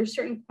developed, there's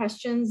certain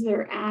questions that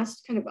are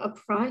asked kind of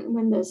upfront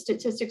when the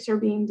statistics are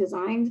being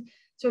designed.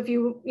 So if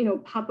you,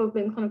 pop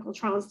open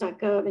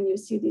clinicaltrials.gov and you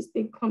see these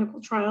big clinical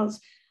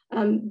trials,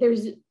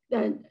 there's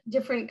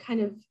different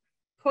kind of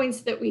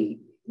points that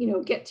we,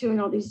 get to in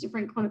all these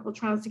different clinical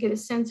trials to get a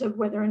sense of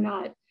whether or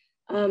not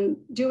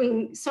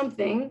doing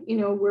something,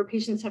 where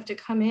patients have to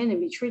come in and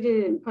be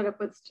treated and put up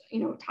with,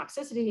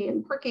 toxicity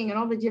and perking and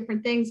all the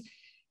different things,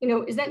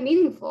 is that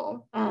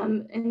meaningful?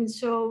 And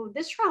so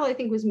this trial, I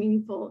think, was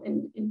meaningful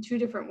in two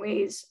different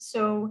ways.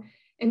 So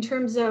in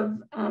terms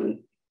of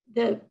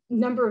the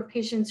number of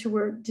patients who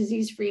were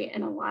disease-free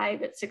and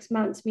alive at 6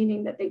 months,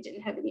 meaning that they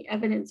didn't have any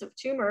evidence of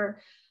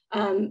tumor,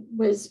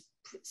 was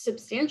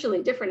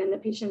substantially different in the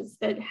patients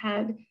that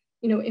had,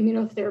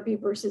 immunotherapy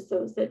versus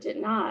those that did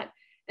not.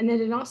 And then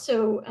it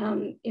also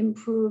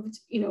improved,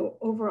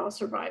 overall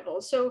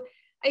survival. So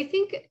I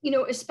think,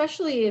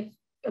 especially if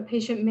a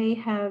patient may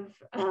have,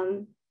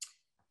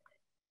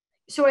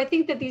 so I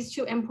think that these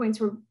two endpoints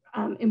were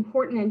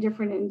important and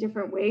different in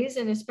different ways.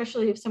 And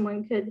especially if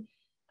someone could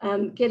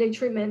get a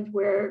treatment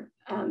where,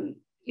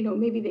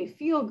 maybe they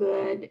feel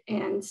good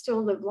and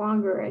still live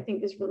longer, I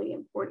think is really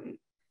important.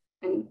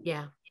 And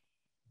yeah.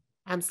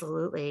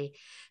 Absolutely.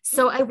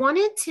 So I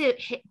wanted to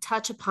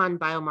touch upon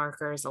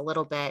biomarkers a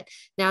little bit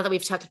now that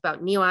we've talked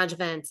about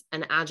neoadjuvant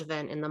and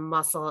adjuvant in the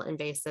muscle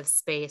invasive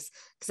space,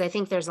 because I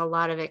think there's a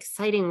lot of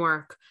exciting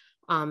work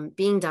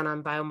being done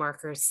on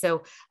biomarkers.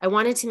 So I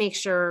wanted to make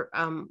sure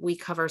we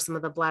cover some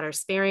of the bladder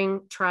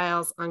sparing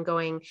trials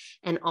ongoing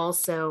and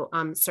also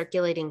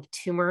circulating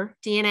tumor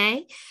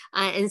DNA.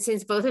 And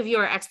since both of you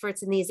are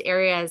experts in these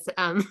areas,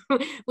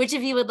 which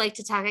of you would like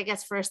to talk, I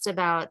guess, first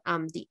about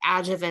the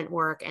adjuvant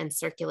work and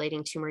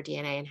circulating tumor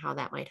DNA and how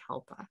that might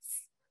help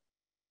us?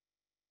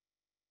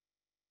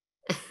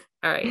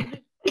 All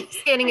right.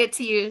 Scanning it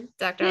to you,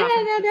 Dr. Yeah,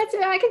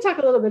 Hoffman. no, I can talk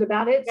a little bit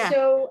about it. Yeah.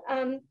 So,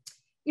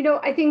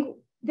 I think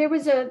there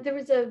was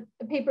a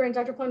paper, and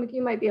Dr. Plummick,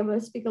 you might be able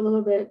to speak a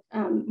little bit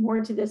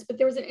more to this, but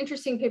there was an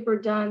interesting paper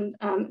done,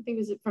 I think it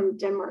was from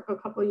Denmark a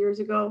couple of years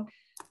ago,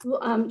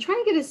 trying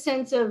to get a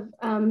sense of,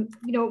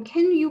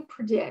 can you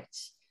predict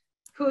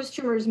whose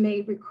tumors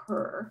may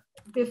recur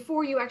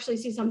before you actually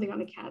see something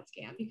on a CAT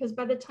scan? Because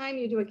by the time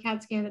you do a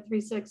CAT scan at 3,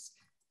 6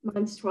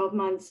 months, 12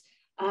 months,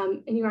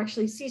 and you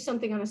actually see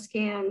something on a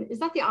scan, is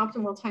that the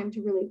optimal time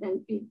to really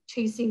then be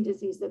chasing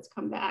disease that's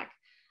come back?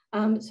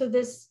 So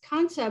this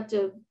concept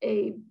of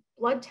a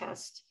blood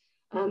test,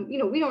 we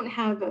don't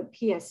have a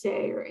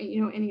PSA or,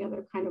 any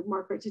other kind of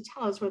marker to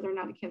tell us whether or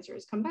not a cancer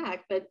has come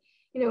back, but,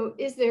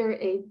 is there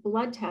a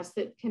blood test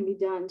that can be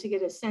done to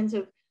get a sense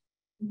of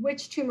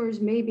which tumors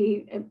may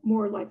be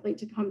more likely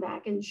to come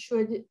back, and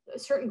should a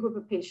certain group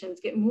of patients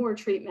get more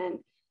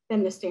treatment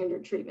than the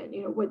standard treatment,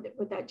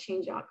 would that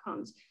change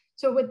outcomes?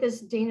 So what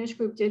this Danish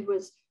group did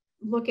was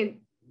look at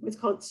what's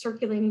called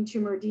circulating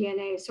tumor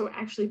DNA. So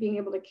actually being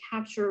able to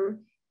capture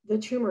the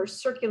tumor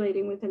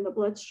circulating within the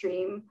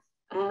bloodstream.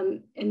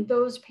 And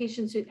those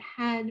patients who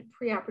had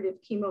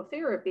preoperative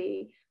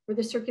chemotherapy, where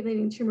the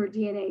circulating tumor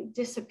DNA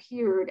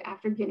disappeared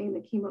after getting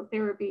the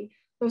chemotherapy,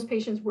 those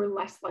patients were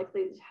less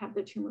likely to have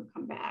the tumor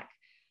come back.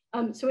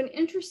 So an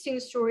interesting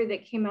story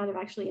that came out of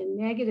actually a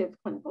negative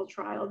clinical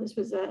trial. This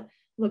was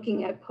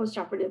looking at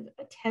postoperative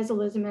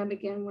atezolizumab,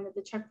 again, one of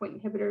the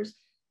checkpoint inhibitors.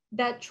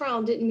 That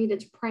trial didn't meet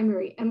its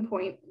primary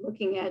endpoint,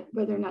 looking at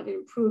whether or not it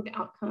improved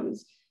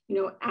outcomes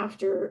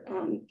after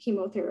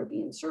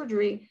chemotherapy and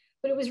surgery.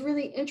 But it was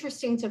really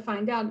interesting to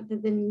find out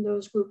that in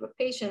those group of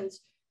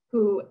patients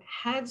who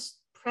had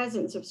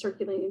presence of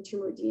circulating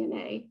tumor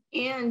DNA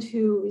and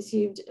who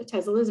received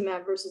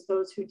atezolizumab versus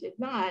those who did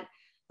not,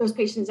 those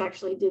patients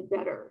actually did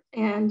better.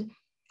 And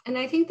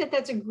I think that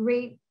that's a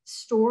great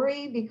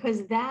story,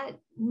 because that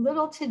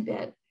little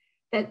tidbit,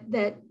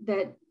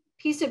 that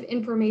piece of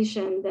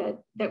information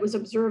that was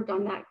observed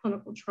on that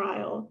clinical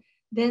trial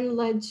then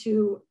led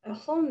to a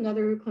whole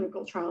nother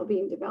clinical trial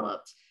being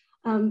developed.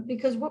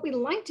 Because what we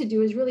like to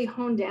do is really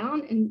hone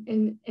down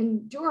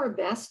and do our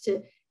best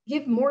to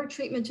give more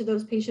treatment to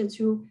those patients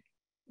who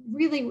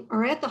really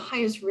are at the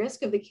highest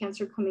risk of the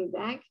cancer coming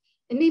back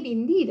and maybe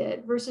need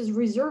it, versus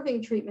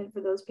reserving treatment for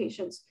those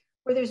patients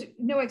where there's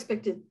no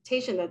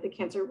expectation that the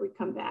cancer would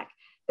come back.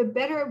 The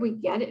better we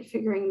get at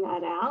figuring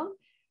that out,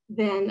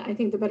 then I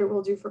think the better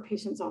we'll do for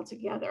patients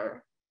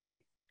altogether.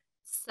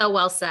 So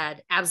well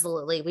said.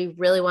 Absolutely. We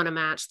really want to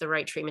match the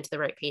right treatment to the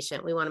right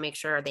patient. We want to make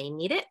sure they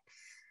need it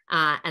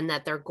and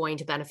that they're going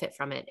to benefit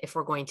from it if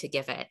we're going to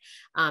give it.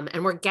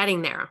 And we're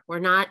getting there. We're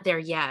not there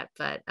yet,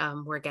 but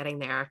we're getting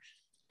there.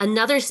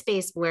 Another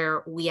space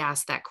where we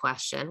ask that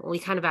question, we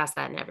kind of ask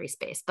that in every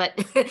space, but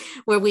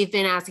where we've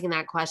been asking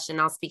that question,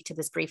 I'll speak to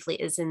this briefly,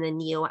 is in the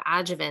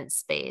neoadjuvant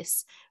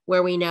space,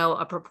 where we know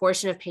a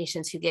proportion of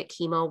patients who get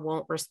chemo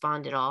won't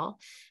respond at all,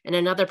 and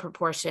another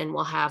proportion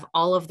will have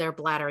all of their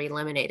bladder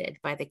eliminated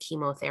by the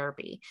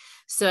chemotherapy.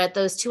 So at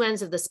those two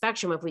ends of the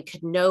spectrum, if we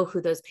could know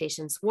who those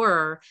patients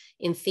were,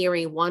 in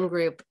theory, one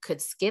group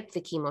could skip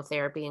the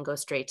chemotherapy and go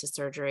straight to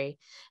surgery,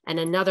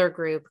 and another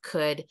group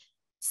could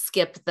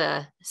skip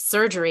the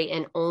surgery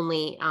and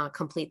only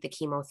complete the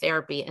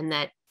chemotherapy, and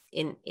that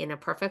in a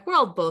perfect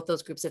world, both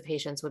those groups of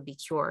patients would be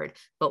cured,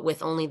 but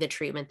with only the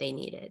treatment they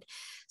needed.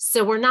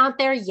 So we're not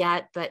there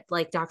yet, but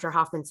like Dr.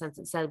 Hoffman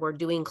said, we're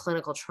doing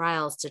clinical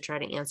trials to try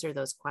to answer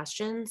those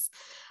questions.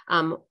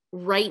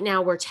 Right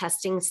now, we're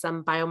testing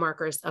some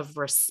biomarkers of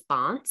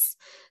response.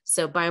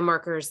 So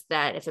biomarkers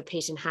that if a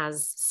patient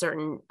has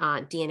certain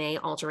DNA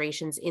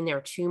alterations in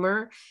their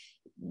tumor,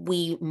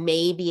 we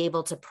may be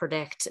able to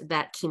predict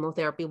that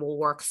chemotherapy will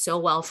work so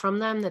well for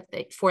them that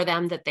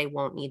they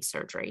won't need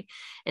surgery.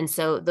 And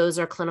so those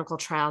are clinical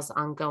trials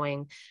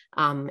ongoing.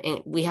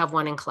 And we have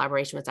one in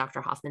collaboration with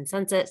Dr. Hoffman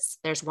Census.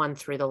 There's one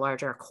through the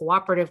larger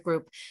cooperative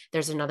group.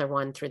 There's another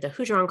one through the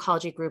Hoosier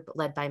Oncology group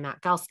led by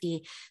Matt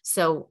Galsky.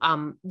 So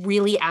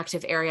really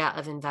active area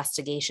of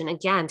investigation,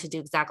 again, to do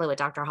exactly what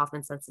Dr.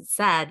 Hoffman Census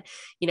said,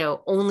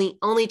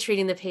 only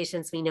treating the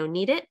patients we know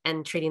need it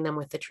and treating them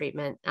with the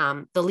treatment,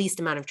 the least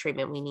amount of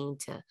treatment we need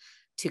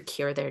to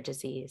cure their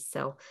disease.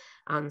 So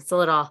it's a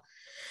little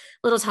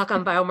talk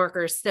on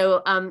biomarkers.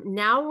 So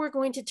now we're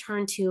going to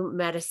turn to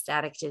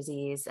metastatic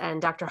disease, and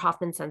Dr.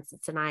 Hoffman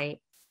Census and I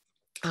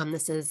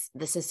This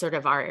is sort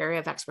of our area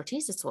of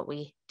expertise. It's what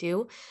we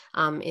do,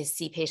 is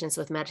see patients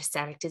with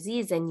metastatic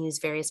disease and use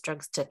various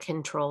drugs to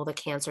control the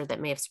cancer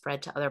that may have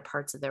spread to other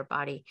parts of their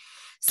body.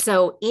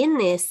 So in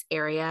this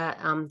area,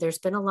 there's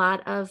been a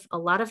lot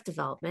of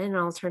development, and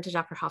I'll turn to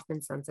Dr.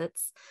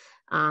 Hoffman-Sensitz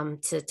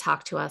to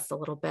talk to us a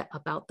little bit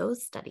about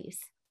those studies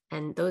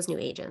and those new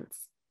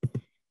agents.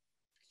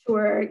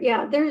 Sure.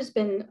 Yeah, there's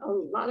been a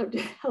lot of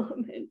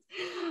development.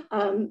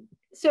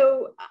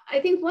 So I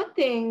think one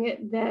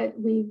thing that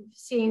we've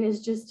seen is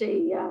just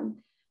a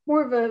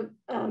more of a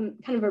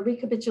kind of a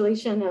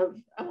recapitulation of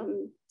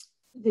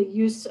the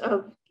use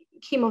of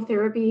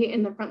chemotherapy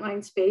in the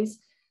frontline space.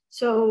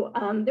 So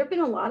there have been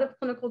a lot of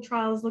clinical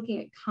trials looking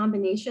at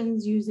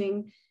combinations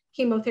using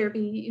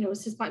chemotherapy,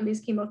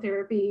 cisplatin-based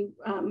chemotherapy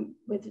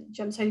with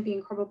gemcitabine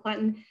and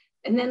carboplatin,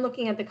 and then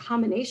looking at the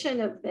combination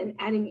of then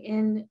adding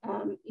in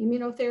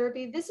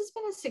immunotherapy. This has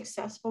been a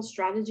successful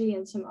strategy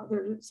in some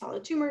other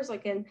solid tumors,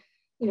 like in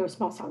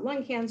small cell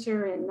lung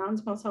cancer and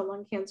non-small cell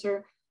lung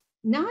cancer.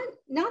 Not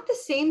the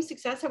same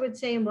success, I would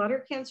say, in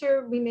bladder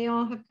cancer. We may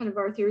all have kind of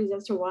our theories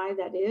as to why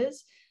that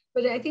is.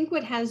 But I think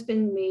what has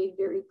been made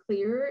very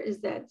clear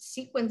is that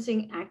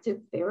sequencing active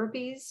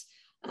therapies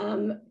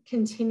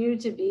continue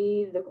to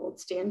be the gold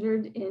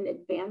standard in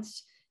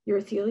advanced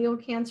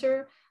urothelial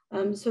cancer.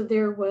 So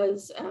there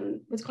was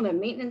what's called a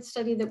maintenance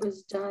study that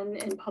was done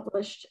and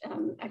published,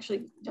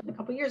 actually done a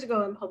couple of years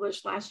ago and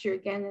published last year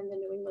again in the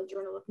New England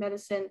Journal of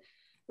Medicine,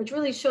 which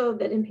really showed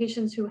that in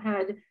patients who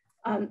had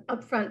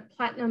upfront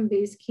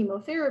platinum-based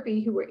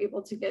chemotherapy, who were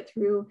able to get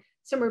through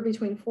somewhere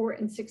between 4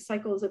 and 6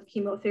 cycles of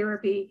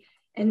chemotherapy,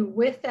 and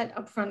with that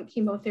upfront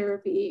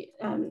chemotherapy,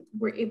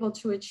 were able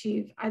to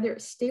achieve either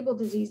stable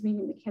disease,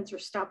 meaning the cancer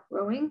stopped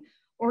growing,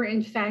 or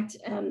in fact,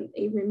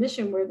 a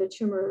remission where the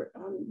tumor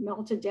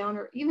melted down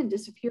or even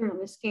disappeared on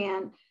the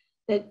scan,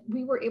 that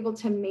we were able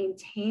to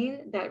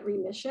maintain that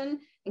remission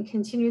and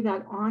continue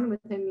that on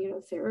with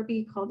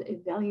immunotherapy called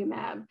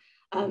avelumab.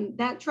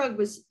 That drug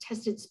was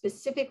tested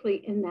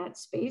specifically in that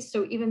space.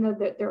 So even though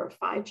there are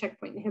 5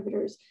 checkpoint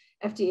inhibitors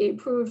FDA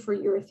approved for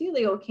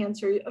urothelial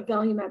cancer,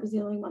 avelumab is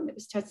the only one that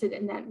was tested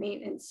in that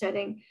maintenance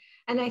setting.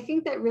 And I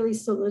think that really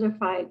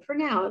solidified, for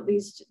now at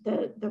least,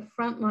 the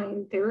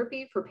frontline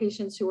therapy for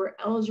patients who are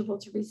eligible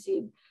to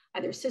receive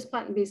either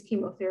cisplatin-based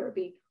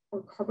chemotherapy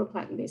or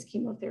carboplatin-based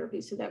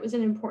chemotherapy. So that was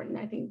an important,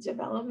 I think,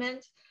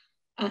 development.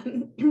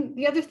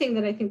 The other thing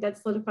that I think that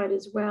solidified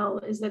as well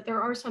is that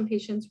there are some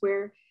patients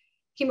where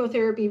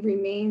chemotherapy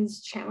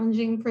remains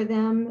challenging for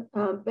them,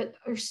 but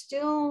are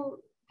still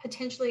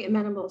potentially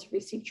amenable to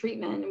receive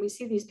treatment. And we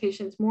see these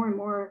patients more and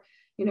more,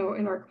 in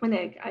our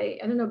clinic. I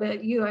don't know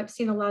about you, I've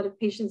seen a lot of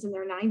patients in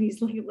their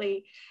 90s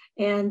lately,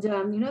 and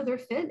they're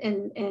fit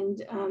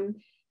and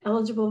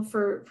eligible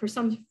for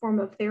some form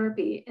of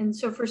therapy. And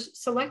so for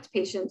select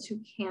patients who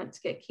can't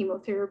get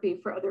chemotherapy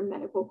for other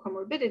medical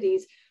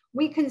comorbidities,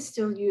 we can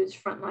still use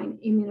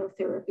frontline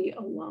immunotherapy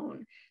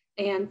alone.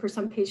 And for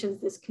some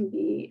patients, this can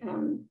be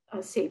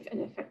a safe and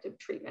effective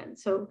treatment.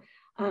 So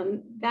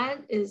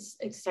that is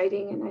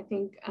exciting, and I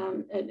think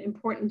an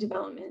important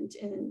development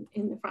in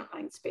the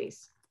frontline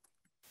space.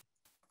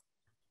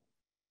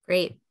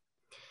 Great.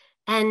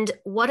 And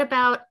what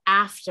about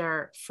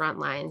after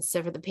frontline?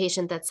 So for the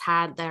patient that's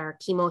had their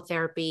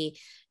chemotherapy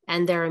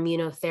and their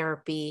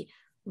immunotherapy,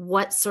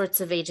 what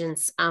sorts of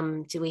agents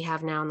do we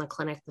have now in the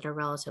clinic that are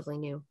relatively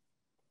new?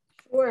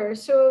 Sure.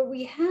 So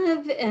we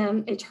have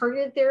a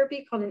targeted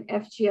therapy called an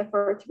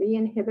FGFR3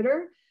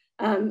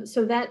 inhibitor.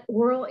 So that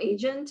oral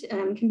agent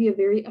can be a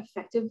very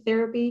effective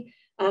therapy.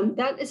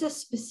 That is a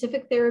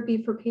specific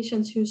therapy for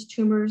patients whose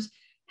tumors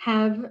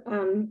have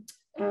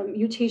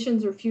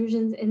mutations or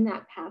fusions in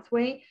that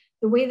pathway.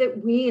 The way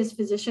that we as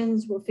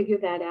physicians will figure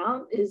that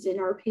out is in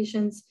our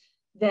patients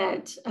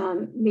that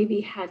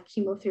maybe had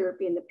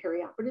chemotherapy in the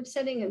perioperative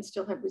setting and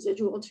still have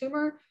residual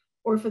tumor,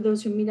 or for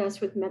those who meet us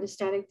with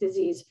metastatic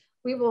disease,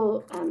 we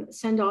will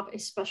send off a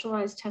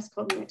specialized test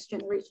called next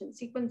generation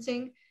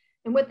sequencing.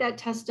 And what that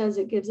test does,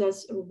 it gives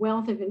us a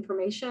wealth of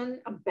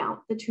information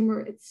about the tumor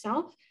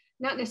itself.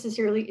 Not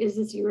necessarily is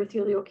this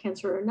urothelial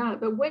cancer or not,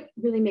 but what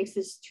really makes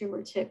this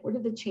tumor tick? What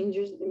are the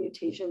changes, the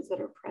mutations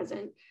that are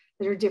present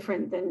that are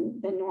different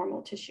than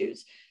normal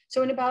tissues?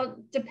 So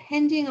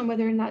depending on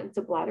whether or not it's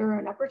a bladder or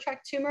an upper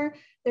tract tumor,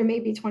 there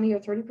may be 20 or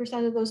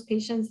 30% of those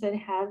patients that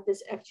have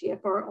this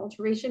FGFR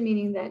alteration,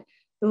 meaning that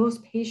those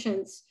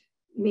patients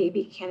may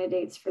be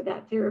candidates for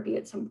that therapy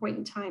at some point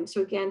in time.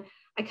 So again,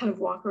 I kind of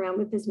walk around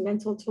with this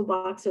mental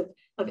toolbox of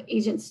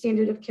agents,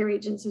 standard of care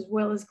agents, as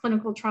well as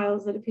clinical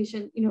trials that a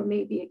patient,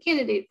 may be a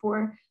candidate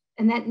for.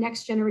 And that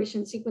next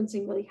generation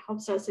sequencing really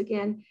helps us,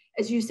 again,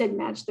 as you said,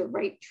 match the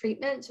right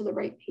treatment to the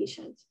right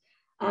patient.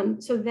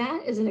 So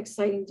that is an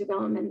exciting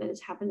development that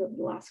has happened over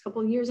the last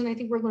couple of years. And I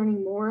think we're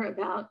learning more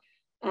about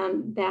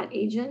that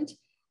agent.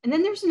 And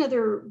then there's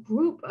another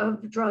group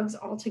of drugs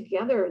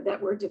altogether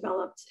that were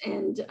developed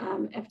and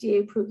FDA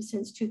approved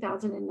since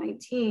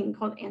 2019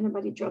 called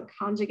antibody drug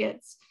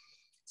conjugates.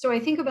 So I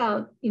think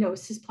about,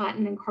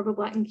 cisplatin and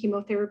carboplatin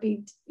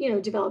chemotherapy,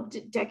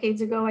 developed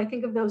decades ago. I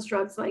think of those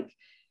drugs like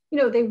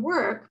they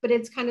work, but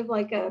it's kind of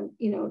like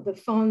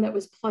the phone that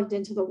was plugged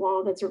into the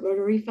wall that's a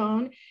rotary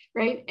phone,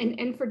 right? And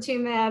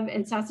enfortumab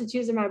and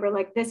sacituzumab are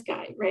like this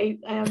guy, right?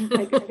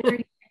 Like a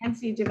very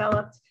fancy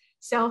developed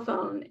cell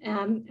phone,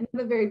 and I'm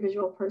a very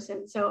visual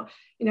person. So,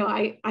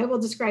 I will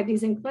describe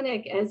these in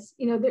clinic as,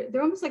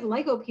 they're almost like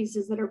Lego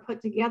pieces that are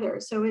put together.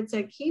 So it's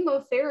a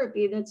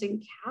chemotherapy that's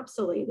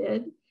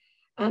encapsulated,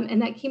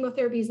 and that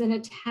chemotherapy is then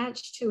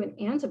attached to an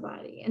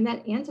antibody. And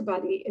that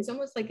antibody is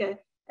almost like a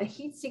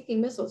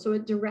heat-seeking missile. So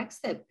it directs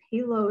that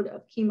payload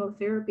of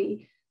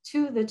chemotherapy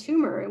to the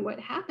tumor. And what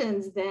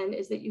happens then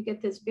is that you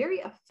get this very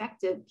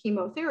effective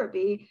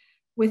chemotherapy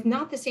with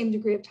not the same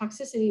degree of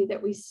toxicity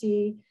that we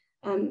see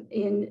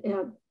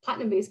in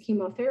platinum-based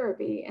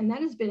chemotherapy. And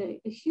that has been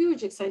a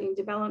huge, exciting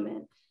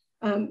development.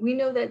 We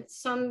know that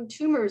some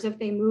tumors, if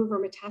they move or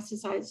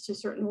metastasize to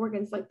certain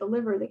organs like the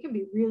liver, they can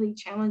be really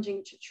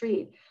challenging to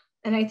treat.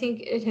 And I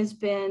think it has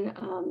been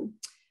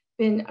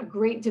a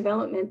great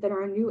development that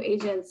our new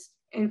agents,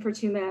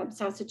 enfortumab,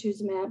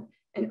 sacituzumab,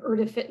 and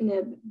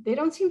erdafitinib, they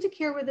don't seem to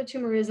care where the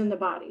tumor is in the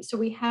body. So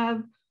we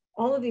have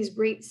all of these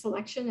great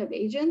selection of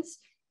agents.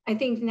 I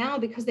think now,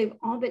 because they've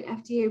all been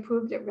FDA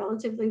approved at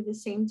relatively the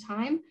same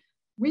time,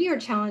 we are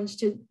challenged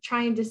to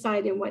try and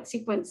decide in what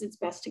sequence it's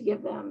best to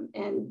give them.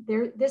 And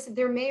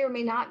there may or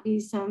may not be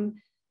some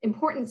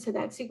importance to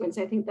that sequence.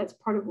 I think that's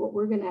part of what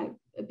we're going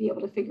to be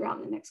able to figure out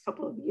in the next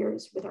couple of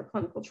years with our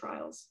clinical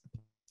trials.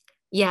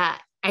 Yeah,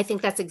 I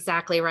think that's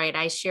exactly right.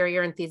 I share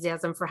your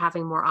enthusiasm for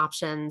having more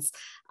options.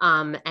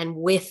 And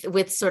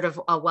with sort of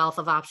a wealth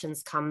of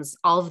options comes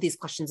all of these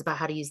questions about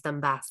how to use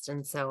them best.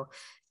 And so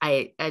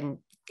I'm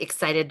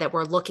excited that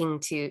we're looking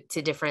to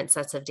different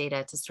sets of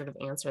data to sort of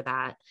answer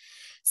that.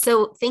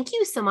 So thank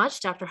you so much,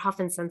 Dr.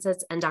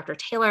 Hoffman-Sensitz and Dr.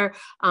 Taylor,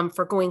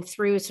 for going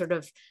through sort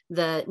of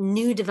the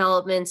new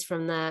developments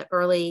from the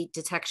early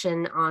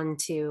detection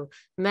onto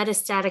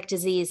metastatic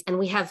disease. And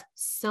we have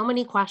so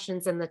many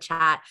questions in the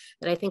chat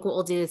that I think what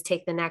we'll do is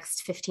take the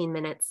next 15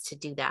 minutes to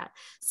do that.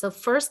 So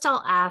first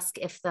I'll ask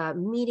if the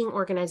meeting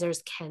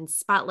organizers can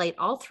spotlight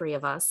all three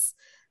of us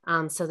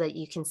so that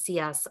you can see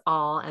us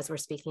all as we're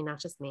speaking,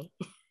 not just me.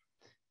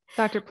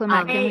 Dr.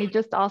 Plimak, can we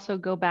just also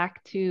go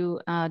back to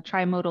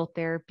trimodal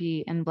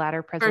therapy and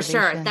bladder preservation?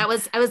 For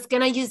sure. I was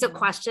going to use a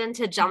question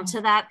to jump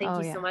to that.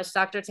 Thank you so much,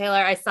 Dr. Taylor.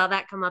 I saw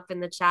that come up in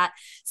the chat.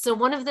 So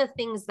one of the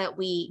things that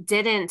we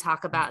didn't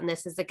talk about, and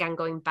this is again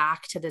going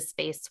back to the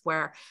space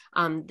where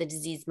the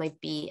disease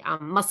might be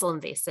muscle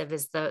invasive,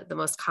 is the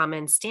most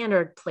common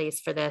standard place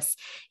for this,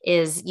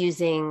 is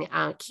using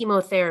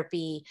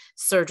chemotherapy,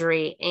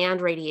 surgery,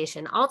 and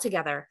radiation all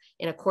together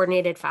in a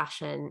coordinated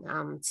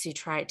fashion to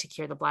try to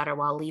cure the bladder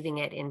while leaving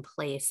it in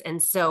place.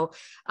 And so,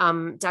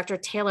 Dr.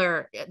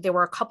 Taylor, there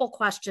were a couple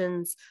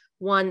questions,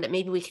 one that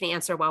maybe we can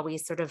answer while we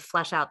sort of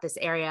flesh out this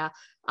area,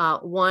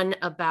 one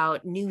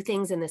about new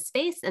things in the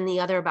space, and the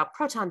other about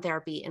proton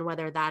therapy and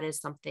whether that is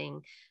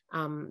something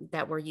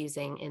that we're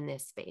using in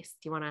this space.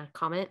 Do you want to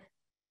comment?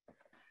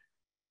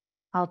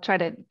 I'll try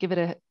to give it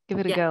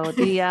a go.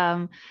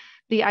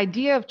 The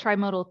idea of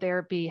trimodal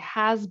therapy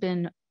has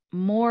been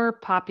more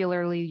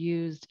popularly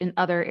used in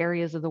other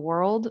areas of the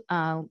world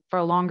for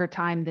a longer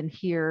time than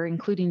here,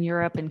 including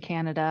Europe and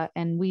Canada.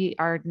 And we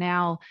are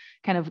now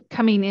kind of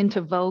coming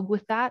into vogue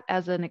with that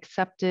as an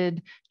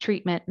accepted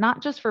treatment,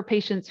 not just for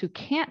patients who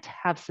can't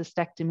have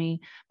cystectomy,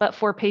 but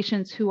for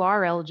patients who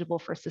are eligible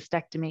for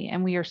cystectomy.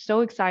 And we are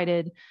so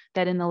excited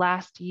that in the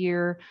last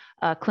year,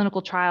 a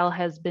clinical trial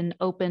has been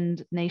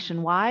opened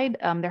nationwide.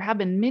 There have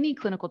been many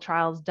clinical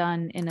trials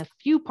done in a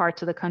few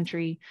parts of the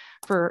country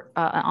for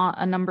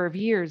a number of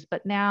years,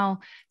 but now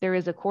there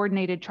is a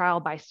coordinated trial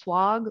by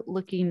SWOG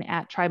looking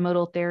at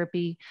trimodal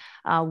therapy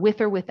with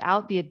or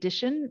without the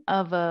addition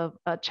of a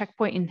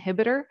checkpoint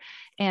inhibitor.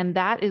 And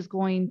that is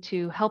going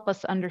to help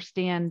us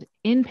understand,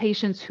 in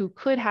patients who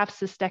could have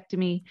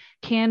cystectomy,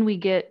 can we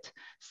get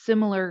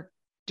similar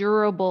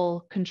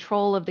durable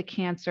control of the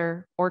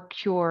cancer, or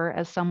cure,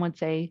 as some would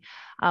say,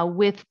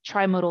 with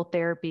trimodal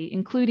therapy,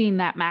 including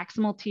that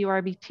maximal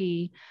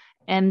TURBT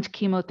and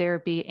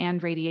chemotherapy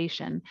and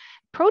radiation.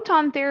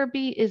 Proton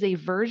therapy is a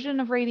version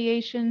of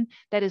radiation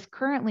that is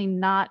currently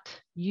not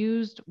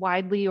used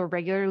widely or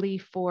regularly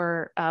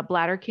for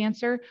bladder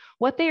cancer.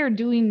 What they are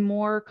doing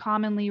more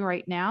commonly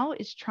right now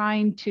is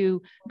trying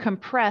to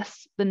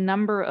compress the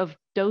number of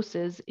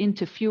doses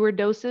into fewer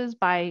doses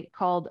by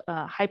called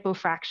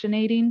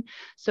hypofractionating.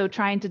 So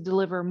trying to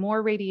deliver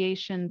more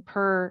radiation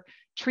per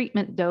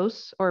treatment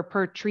dose or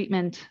per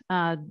treatment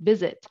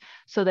visit,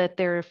 so that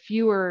there are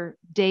fewer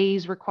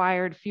days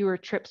required, fewer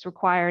trips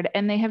required.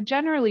 And they have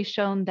generally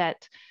shown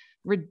that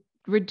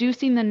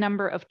reducing the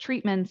number of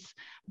treatments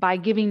by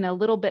giving a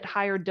little bit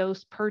higher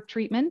dose per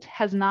treatment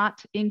has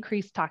not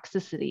increased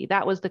toxicity.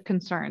 That was the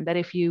concern, that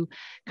if you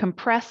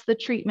compress the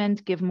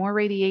treatment, give more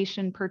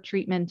radiation per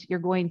treatment, you're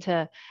going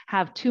to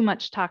have too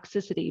much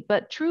toxicity.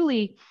 But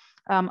truly,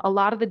 a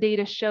lot of the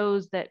data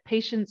shows that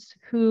patients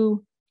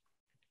who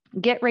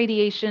get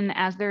radiation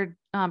as their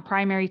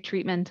primary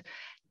treatment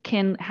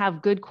can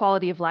have good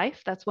quality of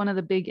life. That's one of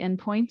the big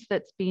endpoints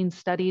that's being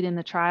studied in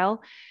the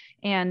trial.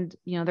 And,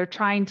 they're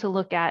trying to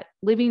look at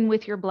living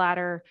with your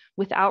bladder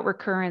without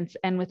recurrence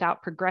and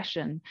without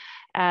progression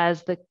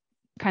as the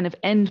kind of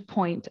end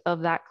point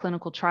of that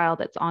clinical trial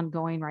that's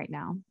ongoing right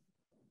now.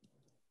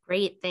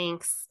 Great,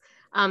 thanks.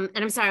 And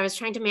I'm sorry, I was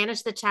trying to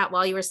manage the chat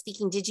while you were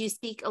speaking. Did you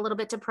speak a little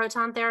bit to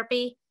proton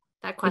therapy?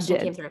 That question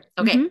came through.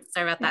 Okay,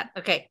 sorry about that.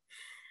 Okay.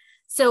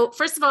 So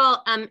first of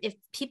all, if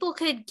people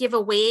could give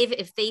a wave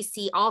if they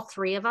see all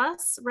three of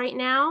us right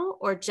now,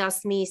 or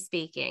just me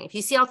speaking. If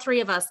you see all three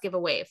of us, give a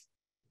wave.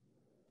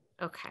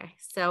 Okay,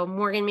 so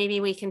Morgan, maybe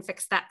we can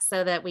fix that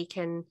so that we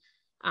can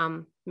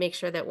make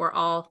sure that we're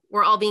all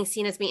being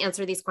seen as we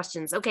answer these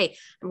questions. Okay,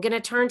 I'm going to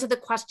turn to the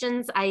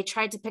questions. I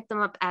tried to pick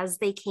them up as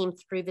they came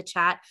through the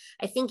chat.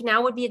 I think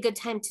now would be a good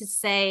time to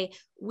say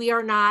we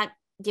are not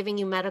giving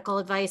you medical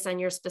advice on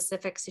your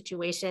specific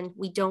situation.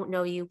 We don't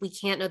know you. We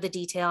can't know the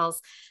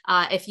details.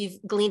 If you've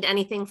gleaned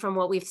anything from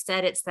what we've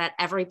said, it's that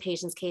every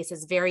patient's case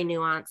is very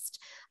nuanced.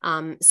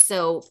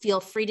 So feel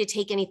free to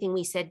take anything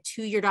we said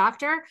to your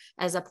doctor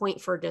as a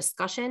point for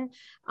discussion.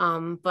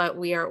 But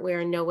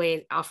we're in no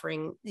way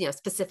offering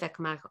specific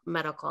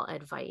medical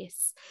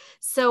advice.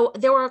 So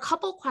there were a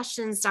couple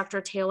questions,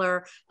 Dr.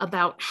 Taylor,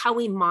 about how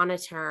we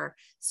monitor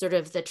sort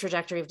of the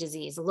trajectory of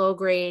disease, low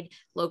grade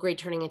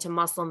turning into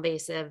muscle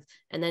invasive,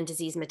 and then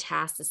disease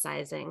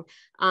metastasizing.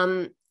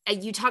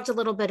 You talked a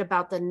little bit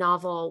about the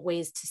novel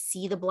ways to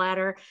see the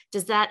bladder.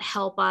 Does that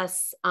help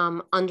us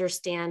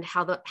understand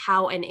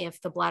how and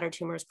if the bladder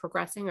tumor is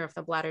progressing, or if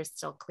the bladder is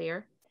still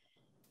clear?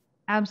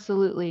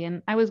 Absolutely.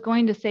 And I was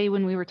going to say,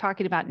 when we were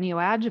talking about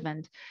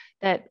neoadjuvant,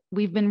 that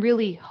we've been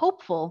really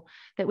hopeful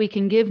that we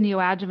can give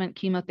neoadjuvant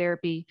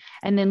chemotherapy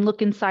and then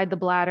look inside the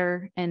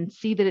bladder and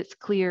see that it's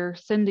clear,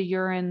 send a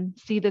urine,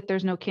 see that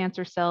there's no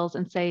cancer cells,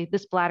 and say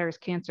this bladder is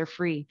cancer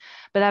free.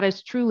 But that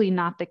is truly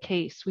not the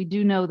case. We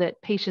do know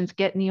that patients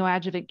get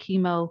neoadjuvant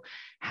chemo,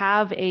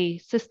 have a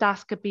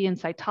cystoscopy and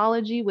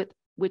cytology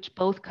which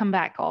both come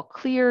back all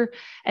clear.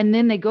 And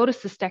then they go to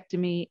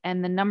cystectomy,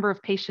 and the number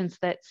of patients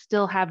that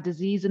still have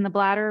disease in the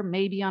bladder,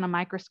 maybe on a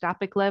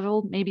microscopic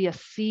level, maybe a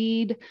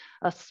seed,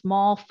 a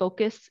small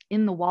focus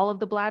in the wall of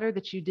the bladder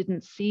that you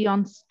didn't see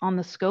on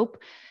the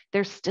scope,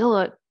 there's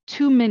still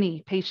too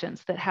many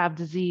patients that have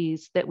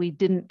disease that we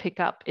didn't pick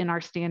up in our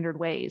standard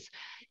ways.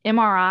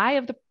 MRI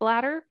of the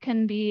bladder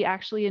can be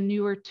actually a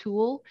newer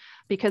tool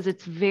because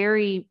it's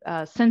very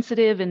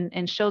sensitive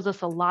and shows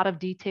us a lot of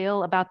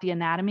detail about the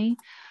anatomy.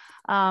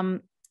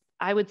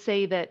 I would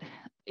say that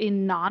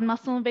in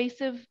non-muscle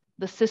invasive,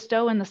 the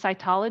cysto and the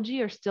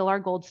cytology are still our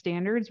gold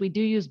standards. We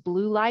do use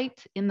blue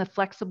light in the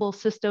flexible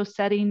cysto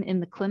setting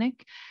in the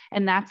clinic,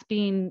 and that's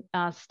being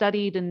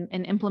studied and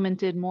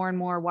implemented more and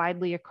more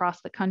widely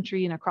across the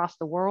country and across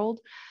the world.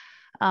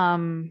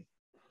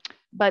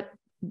 But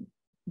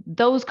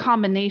those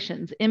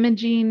combinations,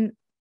 imaging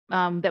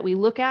that we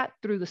look at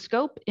through the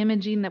scope,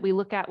 imaging that we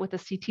look at with a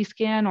CT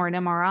scan or an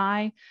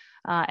MRI,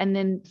 and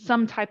then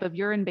some type of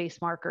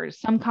urine-based markers,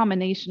 some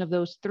combination of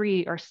those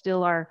three are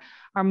still our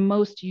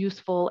most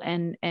useful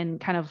and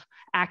kind of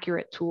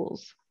accurate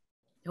tools.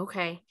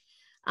 Okay,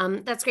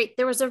 that's great.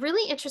 There was a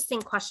really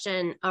interesting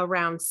question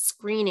around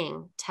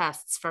screening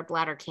tests for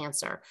bladder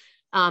cancer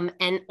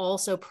and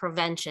also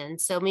prevention.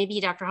 So maybe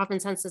Dr.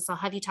 Hoffman-Sensis, I'll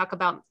have you talk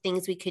about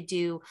things we could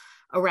do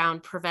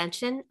around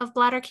prevention of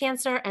bladder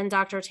cancer. And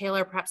Dr.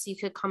 Taylor, perhaps you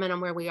could comment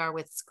on where we are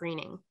with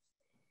screening.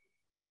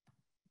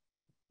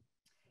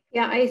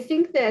 Yeah, I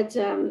think that,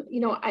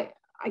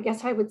 I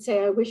guess I would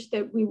say I wish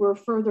that we were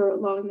further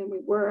along than we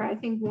were. I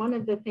think one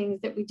of the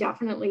things that we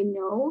definitely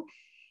know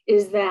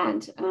is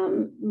that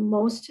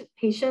most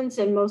patients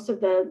and most of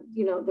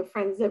the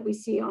friends that we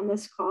see on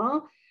this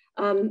call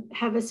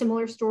have a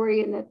similar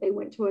story in that they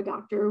went to a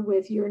doctor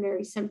with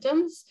urinary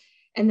symptoms,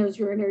 and those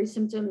urinary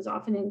symptoms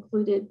often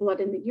included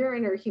blood in the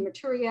urine or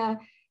hematuria.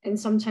 And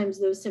sometimes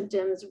those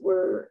symptoms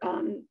were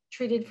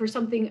treated for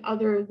something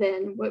other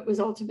than what was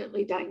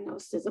ultimately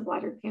diagnosed as a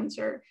bladder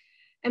cancer.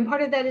 And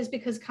part of that is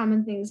because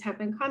common things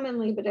happen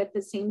commonly, but at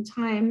the same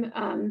time,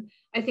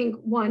 I think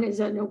one is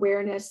an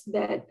awareness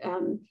that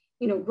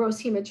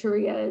gross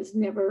hematuria is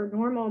never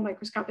normal.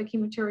 Microscopic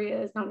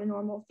hematuria is not a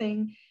normal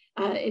thing.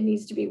 It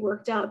needs to be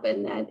worked up,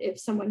 and that if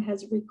someone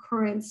has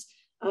recurrence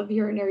of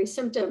urinary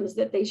symptoms,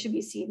 that they should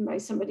be seen by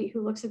somebody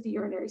who looks at the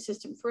urinary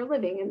system for a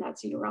living, and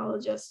that's a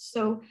urologist.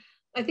 So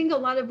I think a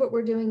lot of what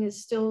we're doing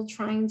is still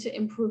trying to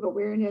improve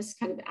awareness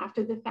kind of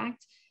after the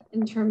fact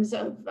in terms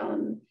of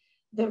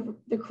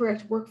the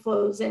correct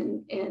workflows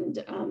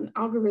and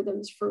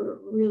algorithms for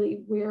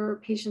really where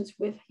patients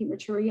with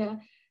hematuria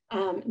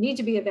need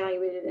to be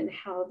evaluated and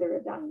how they're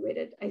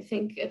evaluated. I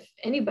think if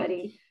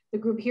anybody, the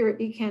group here at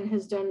BCAN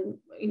has done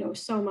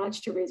so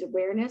much to raise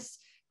awareness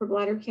for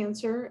bladder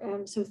cancer.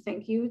 So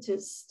thank you to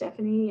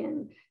Stephanie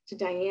and to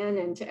Diane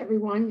and to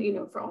everyone,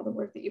 for all the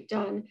work that you've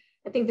done.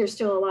 I think there's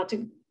still a lot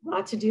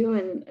to do,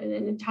 and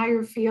an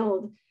entire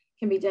field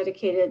can be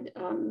dedicated,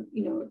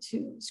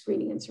 to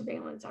screening and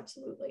surveillance.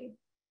 Absolutely.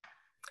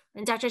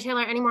 And Dr.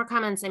 Taylor, any more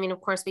comments? I mean,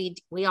 of course,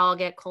 we all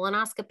get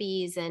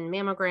colonoscopies and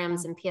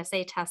mammograms and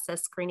PSA tests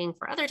as screening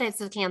for other types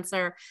of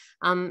cancer.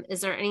 Is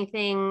there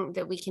anything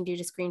that we can do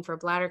to screen for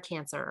bladder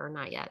cancer or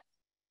not yet?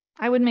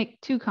 I would make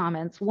two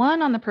comments.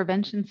 One, on the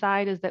prevention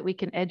side, is that we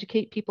can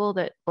educate people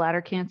that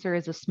bladder cancer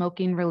is a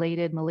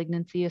smoking-related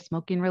malignancy, a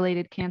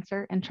smoking-related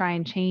cancer, and try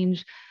and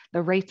change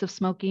the rates of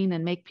smoking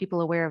and make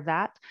people aware of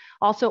that.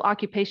 Also,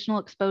 occupational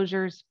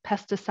exposures,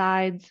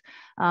 pesticides,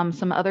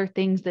 some other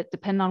things that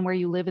depend on where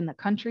you live in the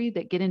country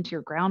that get into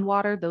your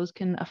groundwater. Those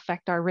can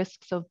affect our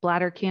risks of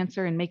bladder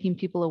cancer, and making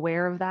people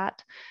aware of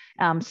that.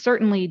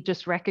 Certainly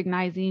just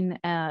recognizing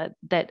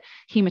that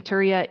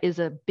hematuria is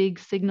a big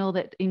signal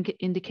that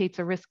indicates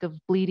a risk of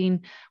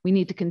bleeding. We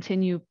need to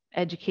continue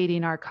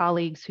educating our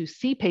colleagues who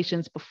see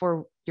patients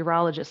before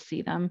urologists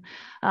see them.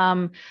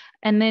 And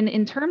then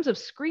in terms of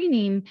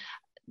screening,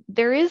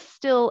 there is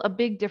still a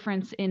big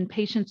difference in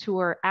patients who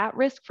are at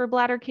risk for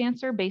bladder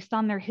cancer based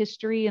on their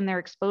history and their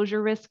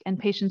exposure risk and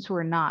patients who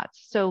are not.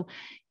 So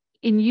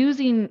in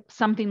using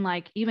something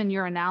like even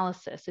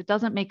urinalysis, it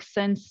doesn't make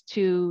sense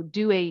to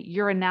do a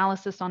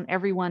urinalysis on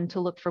everyone to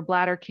look for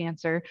bladder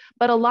cancer,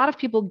 but a lot of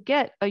people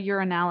get a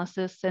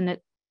urinalysis and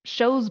it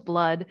shows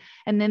blood.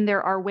 And then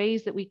there are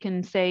ways that we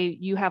can say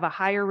you have a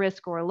higher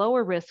risk or a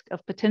lower risk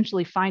of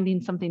potentially finding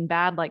something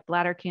bad like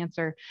bladder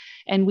cancer.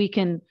 And we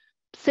can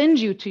send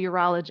you to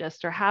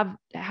urologist or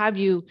have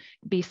you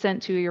be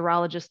sent to a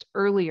urologist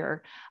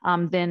earlier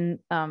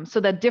so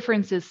the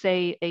difference is,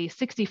 say, a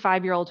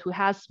 65-year-old who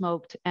has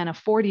smoked and a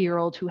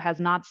 40-year-old who has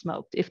not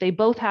smoked. If they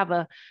both have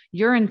a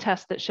urine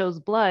test that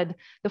shows blood,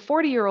 the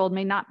 40-year-old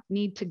may not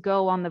need to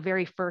go on the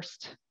very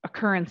first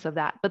occurrence of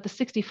that, but the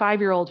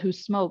 65-year-old who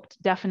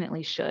smoked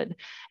definitely should.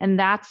 And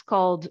that's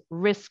called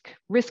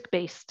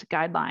risk-based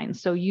guidelines.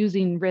 So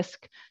using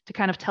risk to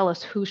kind of tell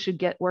us who should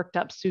get worked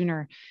up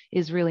sooner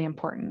is really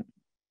important.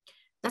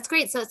 That's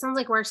great. So it sounds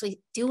like we're actually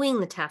doing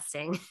the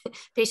testing.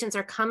 Patients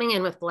are coming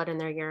in with blood in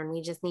their urine.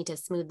 We just need to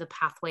smooth the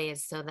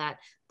pathways so that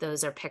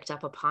those are picked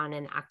up upon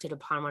and acted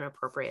upon when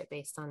appropriate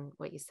based on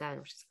what you said,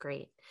 which is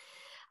great.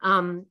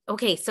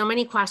 Okay, so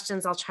many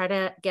questions. I'll try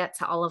to get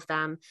to all of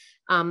them.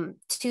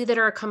 Two that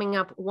are coming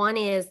up. One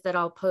is that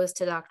I'll pose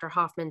to Dr.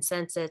 Hoffman,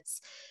 since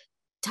it's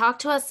talk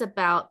to us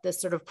about the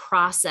sort of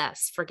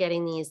process for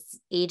getting these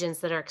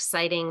agents that are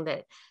exciting,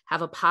 that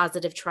have a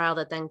positive trial,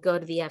 that then go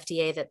to the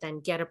FDA, that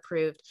then get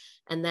approved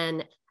and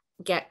then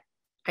get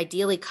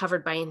ideally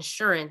covered by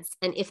insurance.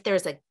 And if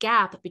there's a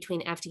gap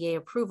between FDA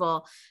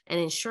approval and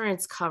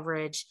insurance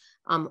coverage,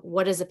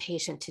 what is a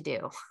patient to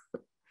do? Do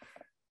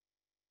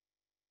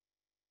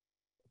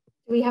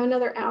we have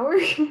another hour?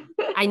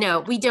 I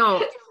know we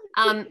don't.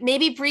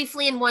 Maybe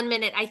briefly in 1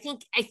 minute. I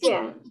think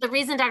yeah. The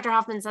reason Dr.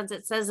 Hoffman says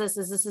this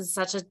is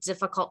such a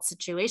difficult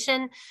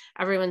situation.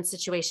 Everyone's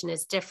situation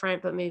is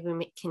different, but maybe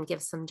we can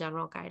give some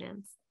general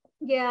guidance.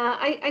 Yeah,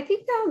 I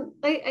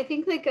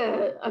think like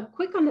a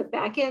quick on the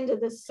back end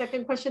of the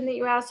second question that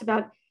you asked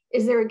about,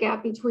 is there a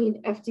gap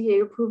between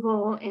FDA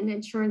approval and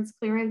insurance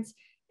clearance?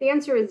 The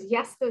answer is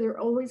yes, though there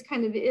always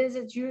kind of is.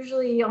 It's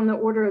usually on the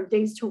order of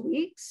days to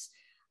weeks.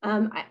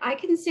 I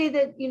can say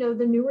that, you know,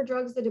 the newer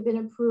drugs that have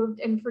been approved,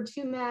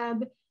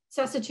 enfortumab,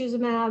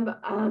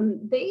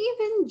 sacituzumab, they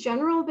even in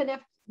general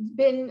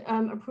been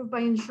approved by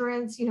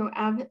insurance, you know,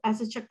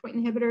 as checkpoint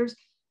inhibitors.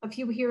 A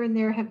few here and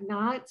there have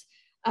not.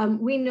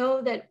 We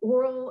know that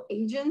oral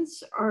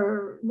agents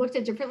are looked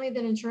at differently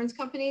than insurance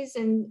companies,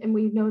 and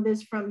we know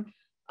this from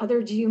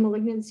other GU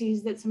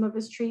malignancies that some of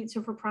us treat.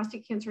 So for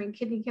prostate cancer and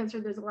kidney cancer,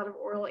 there's a lot of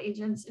oral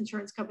agents.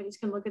 Insurance companies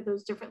can look at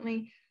those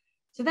differently.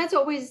 So that's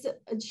always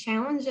a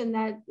challenge, and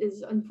that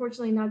is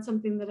unfortunately not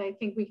something that I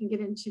think we can get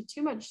into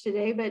too much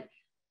today, but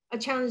a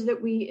challenge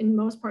that we in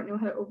most part know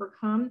how to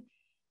overcome.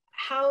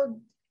 How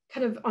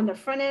kind of on the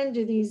front end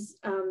do these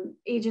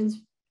agents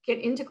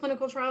get into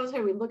clinical trials? How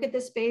do we look at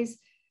this space?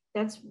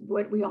 That's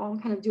what we all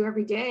kind of do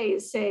every day,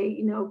 is say,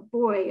 you know,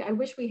 boy, I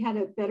wish we had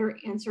a better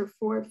answer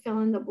for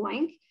fill in the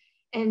blank.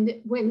 And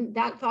when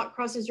that thought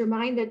crosses your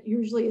mind, that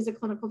usually is a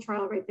clinical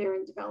trial right there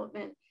in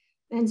development.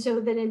 And so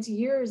then it's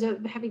years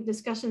of having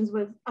discussions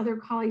with other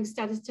colleagues,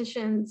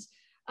 statisticians,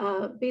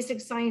 basic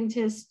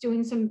scientists,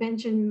 doing some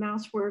bench and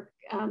mouse work,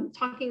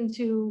 talking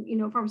to, you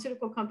know,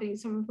 pharmaceutical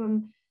companies, some of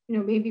them, you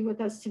know, maybe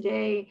with us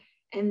today,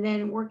 and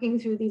then working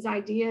through these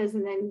ideas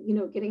and then, you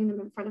know, getting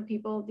them in front of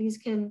people.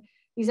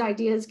 These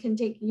ideas can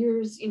take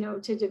years, you know,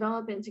 to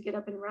develop and to get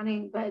up and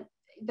running, but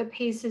the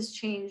pace has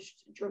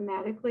changed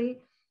dramatically.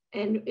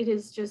 And it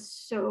is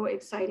just so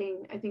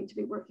exciting, I think, to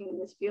be working in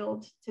this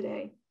field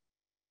today.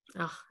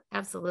 Oh,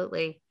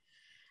 absolutely.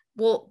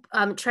 We'll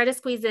try to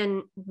squeeze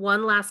in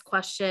one last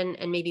question,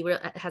 and maybe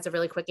has a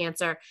really quick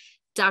answer.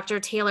 Dr.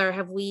 Taylor,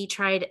 have we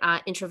tried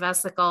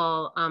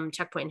intravesical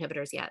checkpoint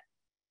inhibitors yet?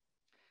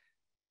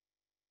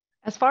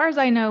 As far as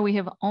I know, we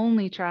have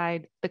only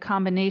tried the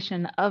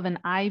combination of an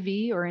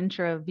IV or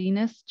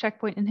intravenous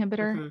checkpoint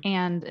inhibitor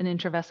and an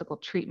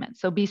intravesical treatment.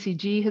 So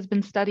BCG has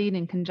been studied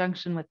in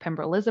conjunction with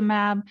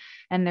pembrolizumab,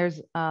 and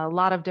there's a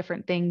lot of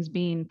different things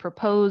being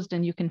proposed,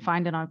 and you can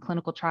find it on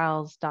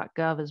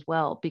clinicaltrials.gov as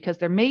well, because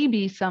there may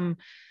be some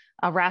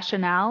a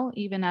rationale,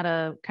 even at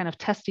a kind of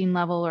testing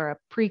level or a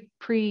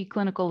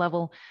pre-clinical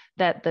level,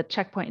 that the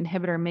checkpoint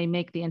inhibitor may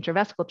make the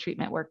intravesical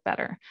treatment work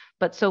better.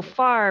 But so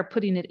far,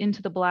 putting it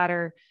into the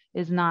bladder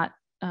is not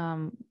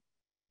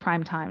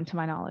prime time, to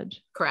my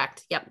knowledge.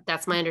 Correct. Yep.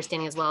 That's my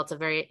understanding as well. It's a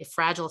very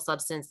fragile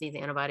substance, these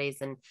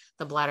antibodies, and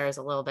the bladder is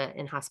a little bit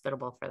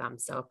inhospitable for them.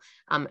 So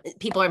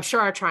people, I'm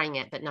sure, are trying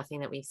it, but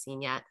nothing that we've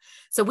seen yet.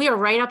 So we are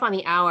right up on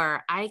the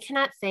hour. I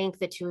cannot thank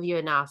the two of you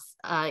enough.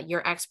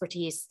 Your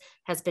expertise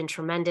has been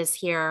tremendous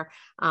here.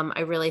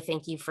 I really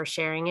thank you for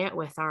sharing it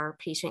with our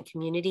patient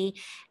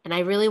community. And I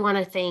really want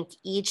to thank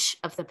each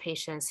of the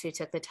patients who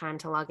took the time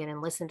to log in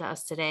and listen to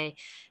us today.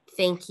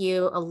 Thank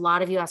you. A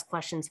lot of you asked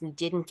questions we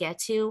didn't get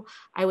to.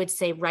 I would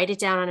say write it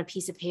down on a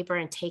piece of paper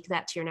and take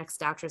that to your next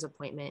doctor's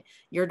appointment.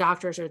 Your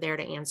doctors are there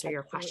to answer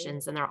your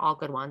questions, and they're all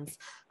good ones.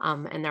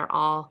 And they're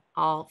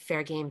all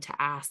fair game to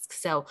ask.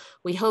 So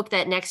we hope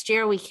that next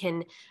year we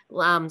can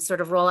sort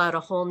of roll out a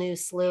whole new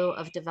slew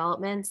of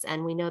developments.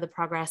 And we know the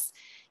progress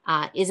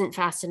isn't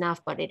fast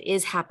enough, but it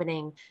is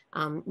happening.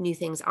 New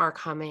things are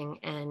coming,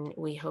 and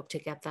we hope to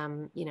get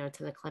them,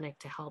 to the clinic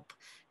to help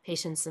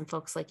patients and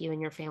folks like you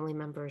and your family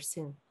members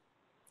soon.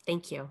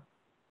 Thank you.